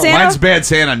just Bad no, Santa. Mine's Bad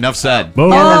Santa. Enough said.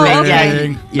 Boom. Oh, Yeah,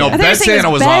 okay. No, I thought you were Bad saying it Santa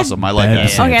was was Bad- awesome. I like Bad that.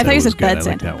 Santa Okay, I thought you was said good. I Bad like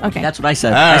Santa. that one. Okay. That's what I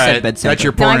said. All I right, said Bed Santa. that's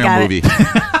your No, I porno got it.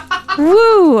 movie.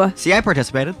 Woo! See, I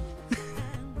participated.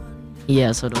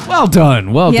 Yeah, so do Well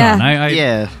done. Well Yeah. done. I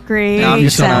Yeah. Great. Thank you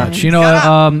so sound. much. You know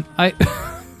what?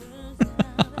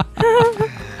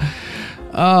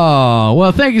 Oh,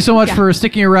 well, thank you so much Yeah. for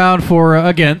sticking around for,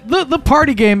 again, the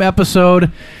party game episode,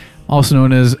 also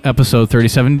known as episode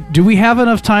 37. Do we have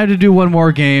enough time to do one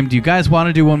more game? Do you guys want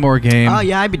to do one more game? Oh,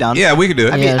 yeah, I'd be down. Yeah, we can do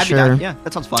it. I'd be sure. down. Yeah,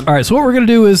 that sounds fun. All right, so what we're going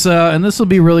to do is, and this will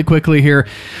be really quickly here,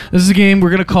 this is a game we're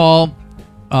going to call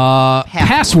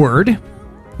Password.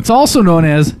 It's also known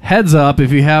as Heads Up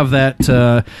if you have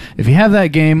that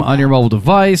game on your mobile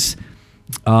device.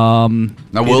 Now,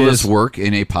 will it this is- work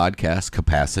in a podcast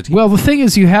capacity? Well, the thing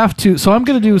is, you have to. So I'm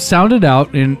going to do sound it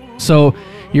out, and so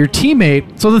your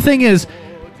teammate. So the thing is,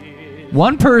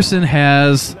 one person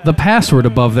has the password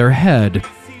above their head.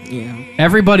 Yeah.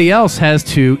 Everybody else has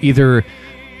to either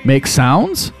make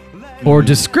sounds or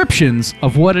descriptions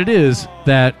of what it is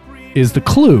that is the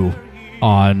clue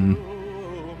on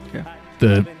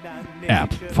the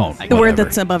app phone. The word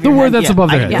that's above The your word head. that's Yeah,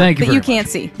 above their I- head. Yeah, Thank you. that very you much. can't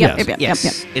see. Yep, Yes. yep, yep, Yes.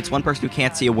 yep. It's one person who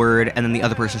can't see a word, and then the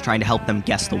other person's trying to help them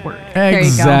guess the word. you go.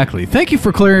 Exactly. Thank you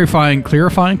for clarifying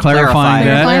Clarifying.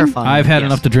 that. Clarifying. I've had Yes.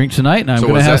 enough to drink tonight, and I'm So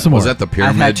going to was have that, some more. was that the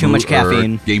pyramid I've had too much or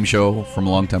caffeine. game show from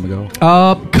a long time ago?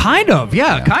 Kind of.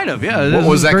 Yeah, kind of. Yeah. What This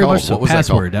was is that very called? much so. What was that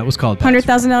Password. called? That was called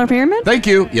 $100,000 pyramid. Thank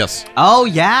you. Yes. Oh,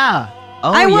 yeah.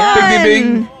 Oh, I won. yeah. Bing,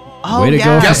 bing, bing. Oh, Way to yeah.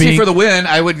 go for Guessing being- for the win.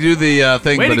 I would do the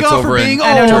thing, Way but to it's go over for in. being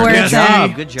I don't know old. where Good it's job.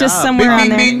 at. Good job. Just somewhere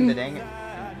Bing, on bing, there. bing. Dang it.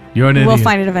 You're an idiot. We'll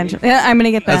find it eventually. Yeah, I'm gonna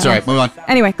get that. That's all right. Move on.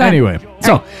 Anyway, go ahead. Anyway,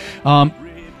 so,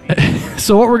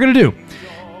 so what we're gonna do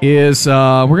is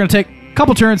we're gonna take a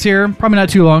couple turns here. Probably not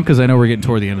too long because I know we're getting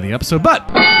toward the end of the episode, but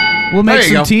we'll make There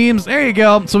you some go. teams. There you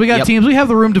go. So we got Yep. teams. We have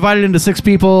the room divided into 6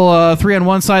 people, 3 on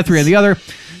one side, 3 on the other,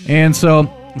 and so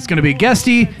it's going to be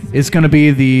Guesty. It's going to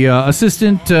be the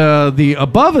assistant, the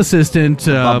above assistant,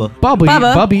 Bubba. Bubby,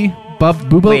 Bubba. Bubby,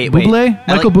 Buble, Wait. Buble,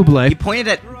 I Michael like- Buble. He pointed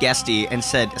at Guesty and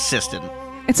said assistant.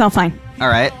 It's all fine. All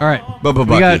right. All right, Bubba we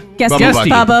Bucky. got Guesty, Guesty,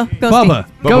 Bubba, Ghosty. Bubba,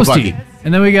 Bubba Ghosty, Bucky.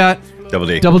 and then we got Double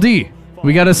D. Double D.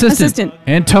 We got assistant,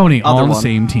 and Tony all Other on the one.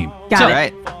 same team. Got so it. All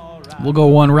right. we'll go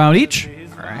one round each,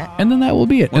 All right. and then that will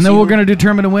be it. We'll and then see we're who- going to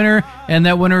determine a winner, and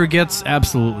that winner gets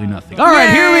absolutely nothing. All right,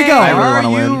 here we go. I really Are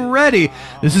wanna you win. ready?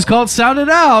 This is called Sound It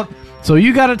Out. So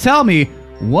you got to tell me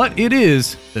what it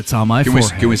is that's on my Can we,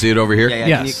 forehead. can we see it over here? Yeah,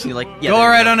 yeah. Yes. Can you like, yeah, go there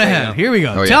you right go. on There you ahead. go. Here we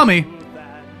go. Oh, yeah. Tell me,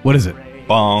 what is it?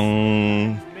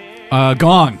 Bong.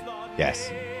 Gong.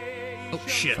 Yes.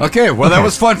 Okay, well, that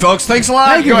was fun, folks. Thanks a lot.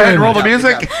 Thank you Go ahead very and roll the much.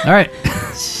 music. All right.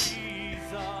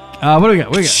 What do we got?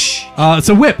 What do we got? It's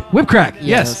a whip crack. Yes.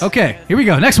 Yes. Okay. Here we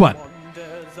go. Next one.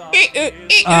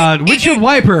 Windshield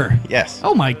wiper. Yes.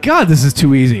 Oh my God, this is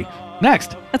too easy.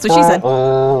 Next. That's what she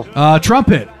said.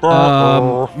 Trumpet.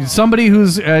 Somebody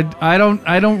who's I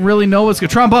don't really know what's good.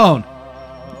 Trombone.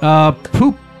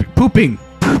 Pooping.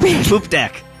 Poop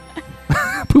deck.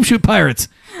 Poop shoot pirates.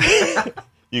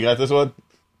 You got this one?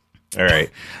 All right.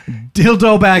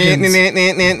 Dildo baggins.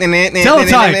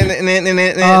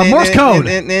 Morse code.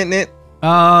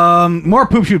 More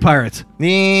poop shoot pirates. All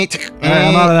right,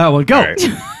 I'm out of that one. Go. All right.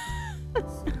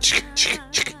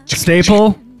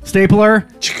 Stapler.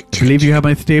 I believe you have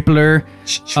my stapler.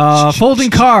 Folding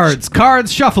cards.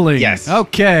 Cards shuffling. Yes.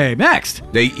 Okay. Next.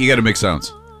 You got to make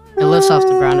sounds. It lifts off the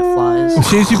ground, it flies.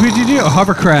 A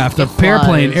hovercraft. A It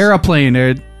airplane. flies.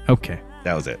 Aeroplane. Okay.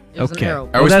 That was it. It was an Okay. arrow.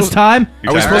 Are we that's supposed- time. Are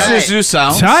we Your supposed time. to do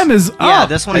sounds? Time is up. Yeah,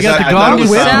 this one I is- got the I thought gong it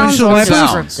was whip. sounds windshield or wipers,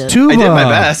 sounds? tuba. I did my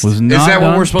best. Was Is not that what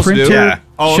done, we're supposed to do? printer, Yeah.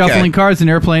 Oh, okay. Shuffling cards and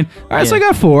airplane. All right, so I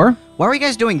got 4. Why are you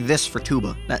guys doing this for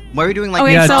tuba? Why are we doing like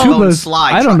Okay, Yeah, so- tuba's.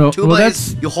 slide? I don't know. Tuba Well,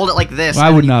 is that's. you hold it like this. I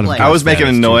and would then you not have play. done I was that making a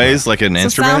is too noise like an So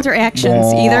instrument. sounds or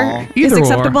actions, either is Either or.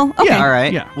 acceptable. Okay. Yeah. All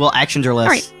right. Yeah. Well, actions are less.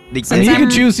 All right. They- And you I'm- can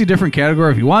choose a different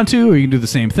category if you want to, or you can do the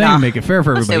same thing Nah, and make it fair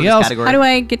for let's stay everybody with this else. category. How do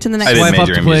I get to the next I didn't one? Swipe up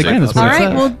major to in play music. again. That's what All it right.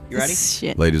 says. Well, You ready?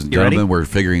 shit. Ladies and You ready? gentlemen, we're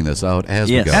figuring this out as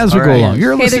Yes. we go. As we All go right. along,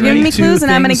 you're Okay, they're listening giving me to clues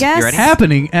and I'm gonna things guess. You ready?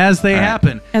 happening as they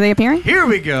happen. Are they appearing? Here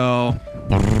we go.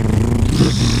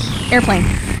 Airplane.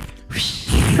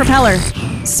 Propeller.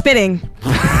 Spitting.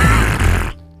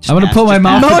 I'm gonna put my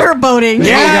mouth. Motorboating.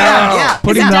 Yeah.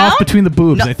 Putting Is it mouth down? between the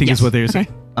boobs, No, I think is yes. what they were saying.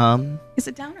 Is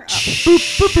it down or up?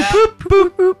 Boop, boop,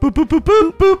 boop, boop, boop, boop, boop,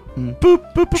 boop, boop, boop, boop,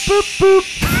 boop, boop, boop.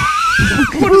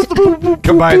 What is the boop, boop,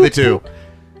 Combine the two.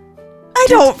 I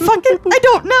don't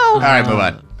know. All right, move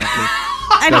on.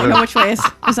 I don't know which way is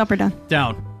up or down.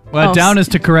 Down. Well, Oh, down is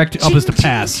to correct, up is to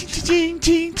pass.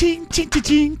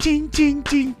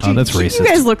 Oh, that's racist. You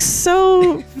guys look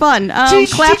so fun.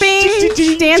 Clapping,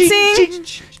 dancing,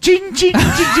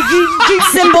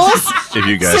 cymbals. If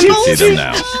you guys can see them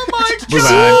now. Move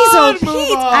Jeez, oh, Move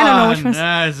Pete. I don't know which on. one's.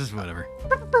 This is whatever.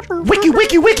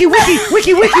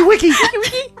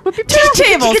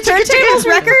 Turntables,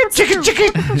 records.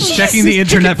 Checking the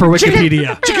internet for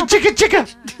Wikipedia.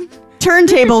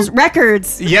 Turntables,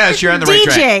 records. Yes, you're on the right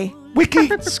track. DJ.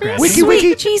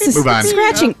 Sweet Jesus. Move on.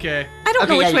 Scratching. Okay. I don't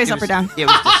know which way is up or down. It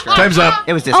was disc scratch. Time's up.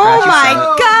 It was disc Oh scratch. You my said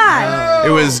it. God.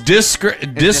 It was disc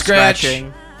scratch.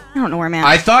 Scratching. I don't know where I'm at.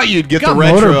 I thought you'd get You the got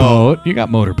retro. motorboat. You got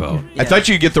motorboat. I thought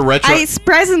you'd get the retro. I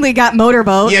surprisingly got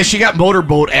motorboat. Yeah, she got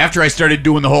motorboat after I started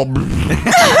doing the whole. I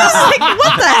was like,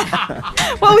 what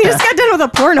the? Well, we just got done with the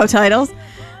porno titles.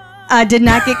 Did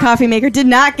not get coffee maker. Did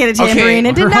not get a tambourine.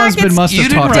 And did Her not husband get must You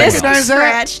have didn't talked recognize about it.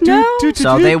 that? scratch. No.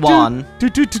 So they won.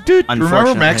 Remember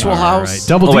Unfortunately. Maxwell All House? right,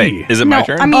 double Oh D. wait, is it my No,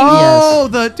 turn? I mean, Oh,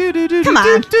 the do. Come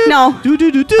on. No.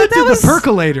 The was-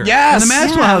 percolator. Yes. And the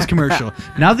Maxwell Yeah. House commercial.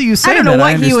 Now that you say I don't know that,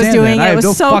 what he was understand doing. that. I It have was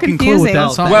no so fucking clue what that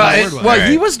confusing. song Well, was. well,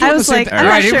 he was doing I the was same like, thing. I'm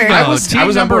not here we sure. go. I was Team on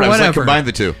board. number I was like, whatever. combine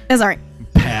the two. That's all right.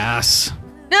 Pass.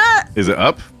 Is it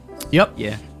up? Yep.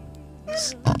 Yeah.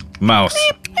 Mouse.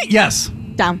 Yes.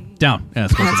 Down. Down. Yeah,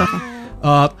 that's close That's enough.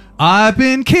 okay. I've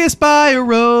been kissed by a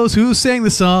rose who sang the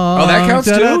song. Oh, that counts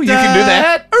too? You can do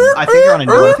that? I think they're on a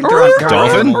new. I think they're on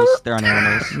Dolphin? animals. They're on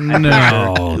animals.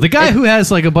 No. The guy who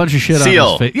has like a bunch of shit Seal.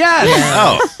 on his face. Yes.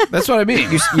 Oh, That's what I mean.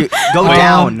 You go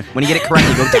down. When you get it correct,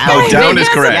 you go down. oh, down is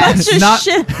That's correct. just Not-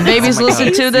 shit. Babies Oh my listen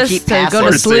God. to You this keep to go passing. to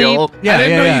Or sleep. seal. I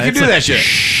didn't know you It's could do like, that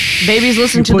shit. Babies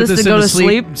listen You to put this to this go in to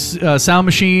the sleep. sound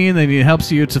machine, then it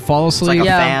helps you to fall It's like asleep. a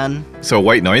Yeah. fan. So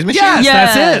white noise machine? Yes,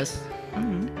 Yes. that's it.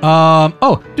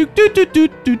 Oh. Do.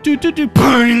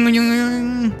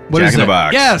 What Jack is in the it?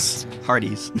 Box. Yes.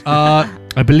 Hardee's. I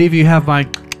believe you have my.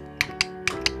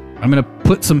 I'm gonna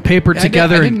put some paper I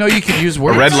together. didn't know you could use A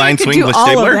words. red line could swing do with all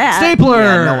of stapler? that. Stapler.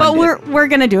 Yeah, no But one we're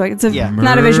gonna do it. It's Yeah.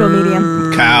 not a visual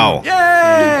medium. Cow.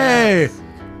 Yay!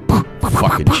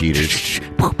 Fucking cheaters.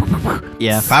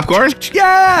 Yeah. Popcorn?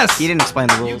 Yes. He didn't explain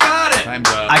the rules. got it. Time's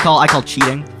up. I call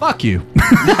cheating. Fuck you.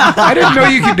 I didn't know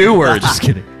you could do words. Just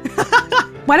kidding.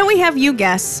 Why don't we have you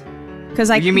guess? Because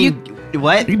You mean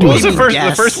what? You do What was You the mean first? guess?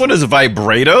 The first one is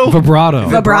vibrato. Vibrato.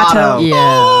 vibrato?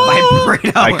 Yeah.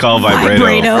 Vibrato. I call vibrato,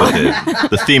 Vibrato. for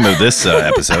the theme of this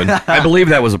episode. I believe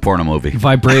that was a porno movie.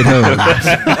 Vibrato.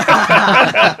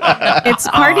 It's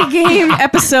party game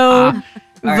episode. All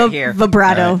right, here.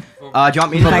 Vibrato. Do you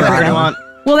want me to Vibrato. do you want?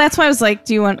 Well, that's why I was like,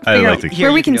 do you want I figure like out to- Here,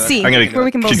 where we you can can do it. see? I'm Where gonna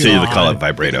we can both continue see. to call it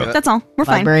vibrato. That's all. We're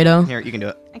fine. Vibrato. Here, you can do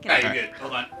it. I can- good.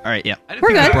 Hold on. All right, yeah. We're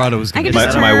good. Vibrato was I gonna can be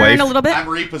just My turn wife- a little bit. I'm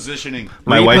repositioning.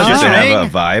 My wife used to Repositioning?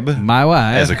 have a vibe My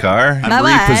wife. as a car. I'm My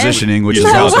wife. repositioning, which is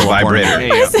My also a wife. porno. Vibrator.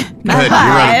 There you go. My ahead, you're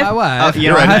right. My vibe. wife. Oh,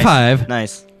 you're right. High Nice. five.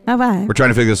 Nice. My vibe. We're trying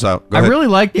to figure this out. Go I ahead. really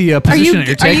like the position that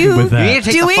you're are taking you- with You that. need to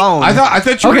take Do the we- phone. I thought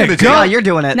you were Okay, going to go. No, take you're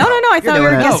doing it. No, I thought we doing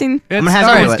were it. guessing. I'm gonna have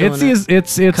all to right, do it.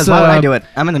 It's Because why would I do it?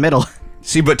 I'm in the middle.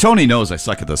 See, but Tony knows I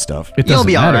suck at this stuff. It You'll doesn't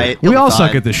be all matter. right. We You'll be all suck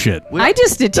fine. at this shit. I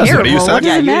just did Doesn't terrible. you suck? What does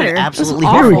Yeah, it you did matter? absolutely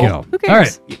This is Here we awful. go. Who All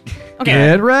cares? right, Okay.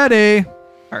 get ready.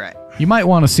 All right. You might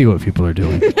want to see what people are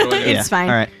doing. It's fine.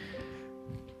 All right.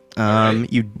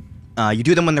 You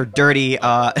do them when they're dirty.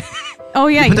 Oh yeah,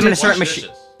 Put you them do. in a certain machine.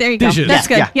 There you go. Dishes. That's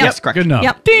good. Yeah, Yep. yes, correct. Good enough.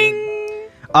 Yep.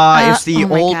 It's the oh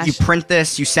my old. gosh. You print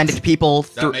this. You send it to people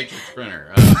through. Matrix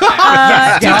printer. You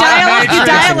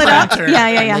dial it up.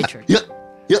 Yeah. Yep. Yep.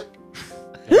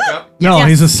 No, Yes,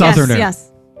 he's a yes, southerner. Yes.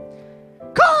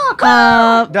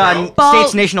 The Bald-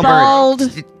 state's national bald.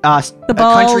 bird. The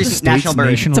bald. Country's national bird.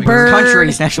 national It's a bird.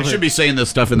 Country's I national should bird. be saying this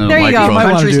stuff in the There you go. You might microphone. want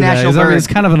to Country's do that. national Is that- bird. It's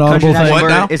kind of an Country's audible national thing. What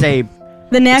now? bird is a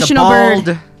The national bald,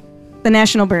 bird. The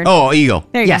national bird. Oh, eagle.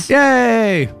 There you yes.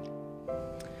 Yay!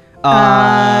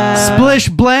 Uh, Splish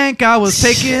blank, I was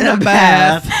taking a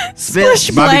bath. Splish.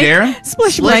 Bobby blank. Darin?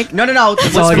 Splish Splish. blank. No. all I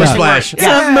Splish got. Splash. It's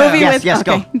a movie Yes, with. yes,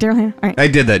 go. okay. Daryl Hannah. All right. I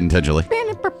did that intentionally.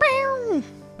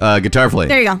 Guitar play.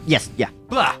 There you go. Yes. Yeah.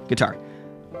 Blah. Guitar.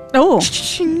 Oh. Slot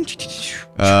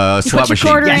Put your machine.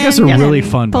 quarter Yes, in. You guys are Yes. really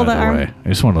and fun, pull by the the arm. way. I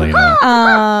just want to let you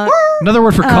know. Another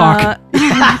word for cock. God.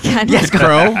 Yes. Go.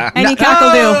 Crow. Any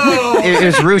cockle-doo. It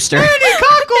was rooster.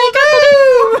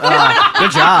 Cockle-doo.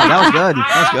 Good job. That was good.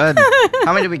 That was good.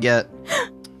 How many did we get?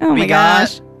 Oh my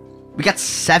gosh. We got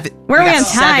 7. Where are we got on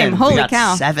time? 7. Holy we got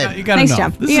cow. 7. You got Nice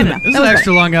enough. job. This You is, got an, enough. this is That an was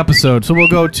extra long episode, so we'll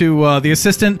go to the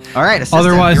assistant, All right. Assistant.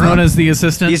 otherwise known as the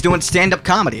assistant. He's doing stand-up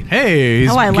comedy. Hey,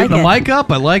 he's Oh, I like getting the it. mic up.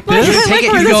 I like Look, this. I like Take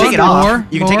it. where You this can is take it going. off.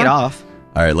 You can take it off.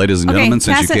 All right, ladies and Okay, gentlemen,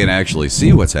 since you pass it. can't actually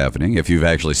see what's happening, if you've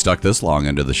actually stuck this long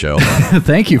into the show,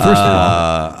 Thank you, first of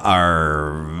all.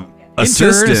 our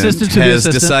assistant assistant to the has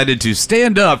assistant. decided to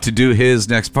stand up to do his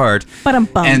next part.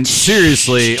 Ba-dum-bum. And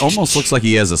seriously, almost looks like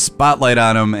he has a spotlight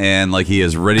on him and like he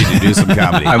is ready to do some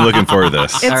comedy. I'm looking forward to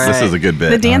this. It's- This is a good bit.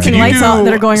 The dancing Can you lights do out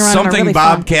that are going around are something really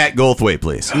fun. Bobcat Goldthwait,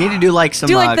 please. You need to do like some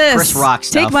Do like this. Chris Rock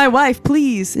stuff. Take my wife,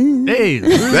 please. Hey,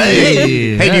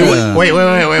 Hey, do you wait.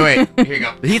 Here you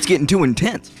go. The heat's getting too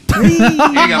intense. Here you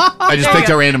go. I just picked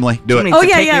it randomly. Do it. Somebody Oh, to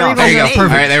yeah, take yeah, me off. reverse. There you go. Hey. All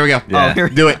right, there we go. Yeah. Oh,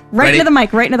 Do it. Right Ready? into the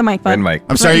mic. Right into the mic, bud. Red mic.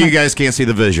 I'm sorry Right you into the guys can't see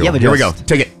the visual. Yeah, but Here we just- go.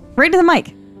 Take it. mic. Right to the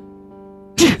mic.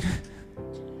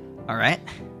 All right.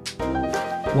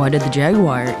 Why did the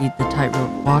Jaguar eat the tightrope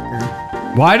walker?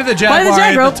 why did the Jaguar eat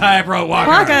tightrope- the tightrope walker?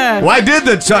 Walker. Why did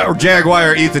the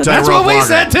Jaguar eat the tightrope That's what we walker?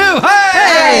 said too.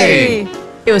 Hey! Hey.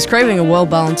 It was craving a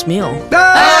well-balanced meal.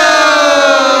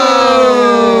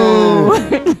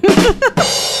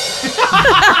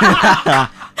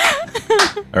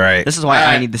 All right. This is why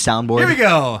I need the soundboard. Here we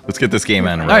go. Let's get this game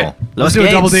on a All roll. right, let's do a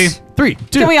double D. games. 3,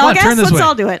 2, Can we all 1, guess? turn this Let's way.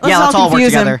 all do it. Yeah, let's all work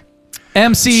confuse him. together.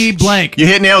 MC blank. You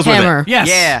hit nails Hammer. with it. Yes.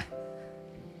 Yeah.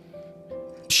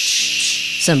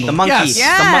 Symbol. The monkey. Yes.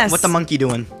 Yes. What's the monkey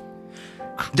doing?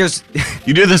 There's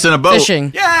You do this in a boat.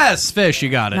 Fishing. Yes, fish. You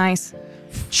got it. Nice.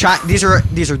 these are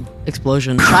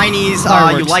Explosion. Chinese. You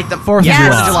Fireworks. light them. 4th of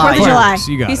Yes. July. 4th of July. Fireworks.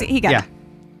 You got it. He got Yeah. it.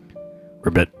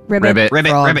 Ribbit. Ribbit. Ribbit.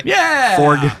 Frog. Ribbit. Yeah.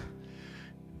 Ford.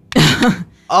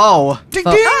 Oh.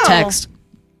 Text.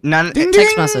 None.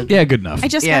 Text message. Yeah, good enough. I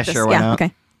just Yeah, got this. sure, why Yeah. not?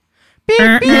 Okay.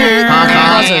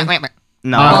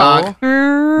 No.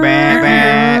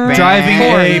 Driving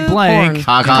a blank.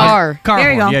 Horn. Car. Car.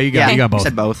 There you go. Yeah, you got, Yeah, you got both.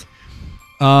 said both.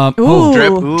 Ooh.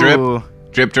 Drip, Ooh. drip,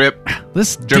 drip, drip.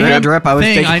 This Drip, damn drip, I was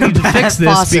thing, thinking I need to about fix this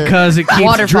Faucet. because it keeps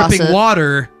Water dripping faucet.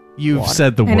 water. You've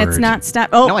said the And word. it's not stop.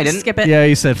 Oh, No, I didn't. Skip it. Yeah,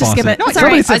 you said Just faucet. skip it. No, It's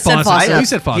Somebody alright. said I said faucet. faucet. You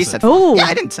said faucet. He said. Oh. Yeah,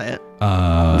 I didn't say it.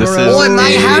 This is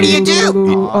How do you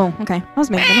do? Oh, okay. I was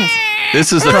making a noise.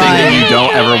 this is the thing that you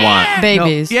don't ever want.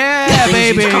 Babies. Yeah,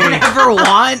 baby. Don't ever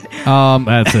want.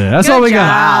 That's it. That's all we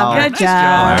got. Good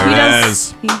job. He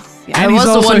does. He's, yeah. I And was he's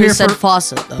the also one who here said for-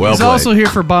 faucet, though. Well He's played. also here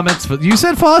for bar mitzvah. You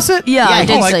said faucet? yeah, I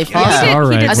did Oh, say like- faucet. yeah. All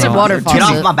right. I said well, water Get off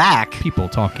faucet. my back. People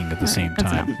talking at the same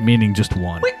time, meaning just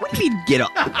one. Wait, what do you mean get up?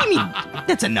 What do you mean?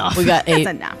 That's enough. We got 8.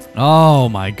 That's enough. Oh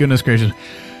my goodness gracious.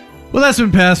 Well, that's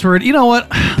been password. You know what?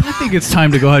 I think it's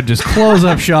time to go ahead and just close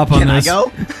up shop on Can I this.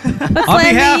 go? Let's On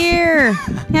end behalf- the year.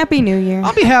 Happy New Year.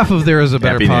 On behalf of There Is a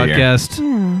Better Happy New Year.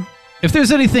 Podcast, if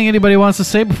there's anything anybody wants to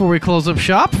say before we close up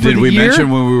shop, for Did the we year, mention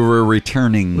when we were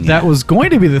returning? that was going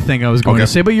to be the thing I was going Okay. to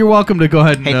say, but you're welcome to go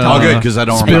ahead and Hey, Oh, good, because I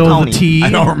don't spill remember. the tea. I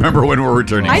don't remember when we're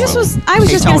returning. I just so. was Hey,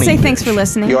 just gonna Tony. say thanks for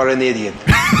listening. You're an idiot.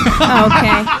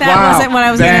 Okay, that wasn't what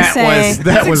I was gonna say.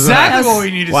 That was exactly That what was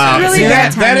we need to Wow. say. really See,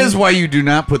 bad that timing. is why you do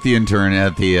not put the intern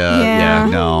at the. Yeah.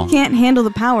 No. Can't handle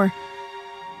the power.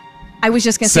 I was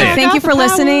just gonna Say say it. thank you for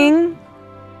listening.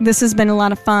 This has been a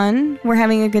lot of fun. We're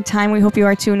having a good time. We hope you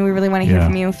are too, and we really want to hear Yeah.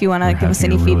 from you if you want to We're give us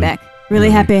having any a really, feedback. Really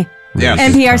happy. Yeah.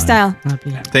 NPR style.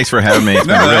 Thanks for having me. It's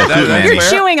been a real hoot, man. You're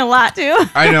chewing a lot too.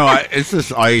 I know. It's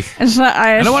just I. And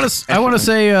I want to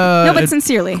say No, but this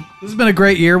sincerely. has been a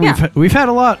great year. Yeah. We've had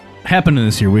a lot happen in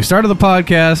this year. We started the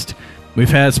podcast. We've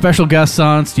had special guests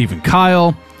on, Stephen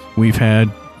Kyle. We've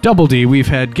had Double D. We've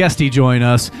had Guesty join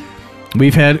us.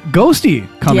 We've had Ghosty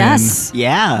come Yes.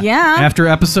 Yeah. in Yeah. after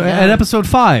episode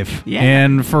 5. Yeah.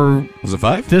 And for Was it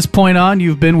 5? this point on,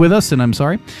 you've been with us, and I'm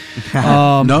sorry.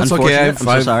 No, it's okay. Unfortunate. I'm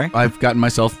so sorry. I've gotten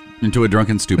myself into a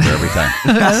drunken stupor every time.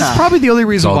 That's probably the only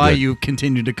reason all why good. you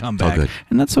continue to come all back. good.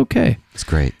 And that's okay. It's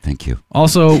great. Thank you.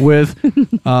 Also with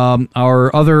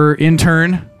our other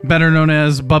intern, better known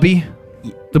as Bubby.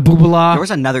 The Boobala. There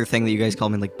was another thing that you guys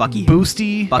called me, like Bucky.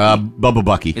 Boosty. Bucky. Bubba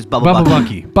Bucky. It's Bubba Bubba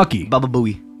Bucky. Bucky. Bubba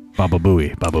Booey. Bubba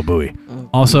Booey. Bubba Booey.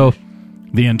 Also,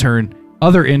 the intern,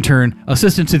 other intern,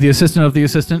 assistant to the assistant of the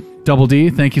assistant, Double D.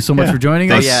 Thank you so much for joining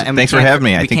Thanks, us. yeah, and thanks we for can't- having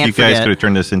me. I we think you can't guys forget- could have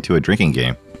turned this into a drinking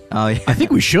game. Oh yeah. I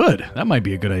think we should. That might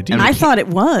be a good idea. I thought it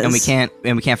was. And we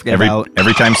can't forget about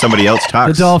Every time somebody else The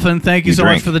talks. Dolphin. Thank you You so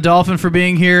much drink. for the Dolphin for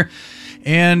being here.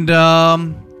 And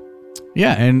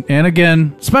yeah, and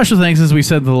again, special thanks, as we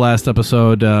said in the last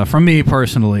episode, from me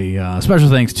personally. Special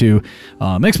thanks to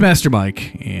Mixmaster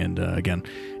Mike. And again,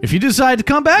 if you decide to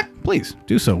come back, please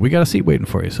do so. We got a seat waiting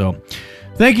for you. So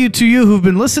thank you to you who've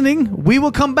been listening. We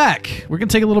will come back. We're going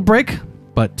to take a little break,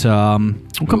 but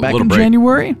we'll come back in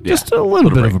January. Yeah. Just a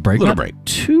little bit of a break. Little Not break.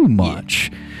 too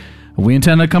much. We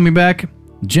intend on coming back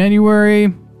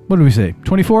January. What did we say?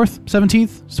 24th?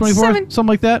 17th? 24th? Something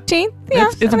like that? 17th? Yeah.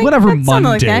 It's something- whatever something like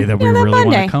Monday that we Yeah, really want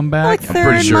Monday. to come back. Like I'm third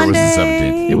pretty sure it was the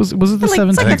Monday. 17th. It was it the It's 17th? like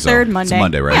I the think so. third It's Monday.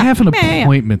 Monday, right? I Yeah. have an Yeah, yeah.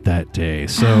 appointment that day,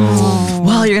 so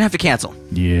Well, you're gonna have to cancel.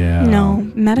 yeah. No,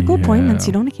 medical Yeah. appointments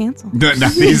you don't cancel. Not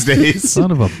these days.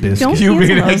 Son of a biscuit. Don't You cancel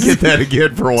may not those. get that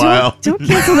again for a while. Don't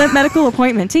cancel that medical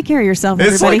appointment. Take care of yourself, It's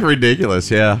everybody. like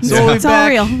ridiculous, yeah. So it's all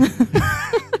real.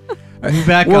 We'll be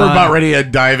back. We're about ready to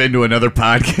dive into another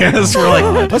podcast. We're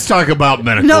like, let's talk about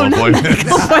medical No, not appointments.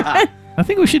 I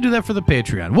think we should do that for the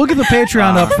Patreon. We'll get the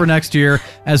Patreon up for next year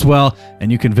as well,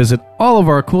 and you can visit all of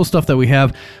our cool stuff that we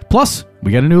have. Plus,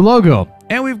 we got a new logo,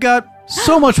 and we've got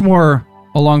so much more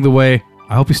along the way.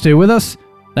 I hope you stay with us.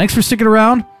 Thanks for sticking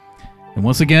around. And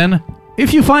once again,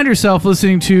 if you find yourself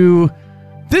listening to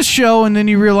this show and then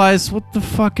you realize, what the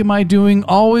fuck am I doing?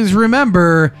 Always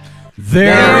remember,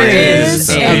 there is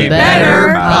a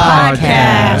better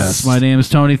podcast. My name is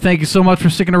Tony. Thank you so much for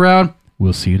sticking around.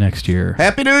 We'll see you next year.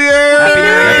 Happy New Year!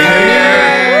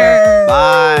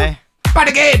 Bye.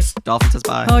 Party games! Dolphin says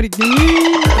bye. Howdy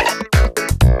do.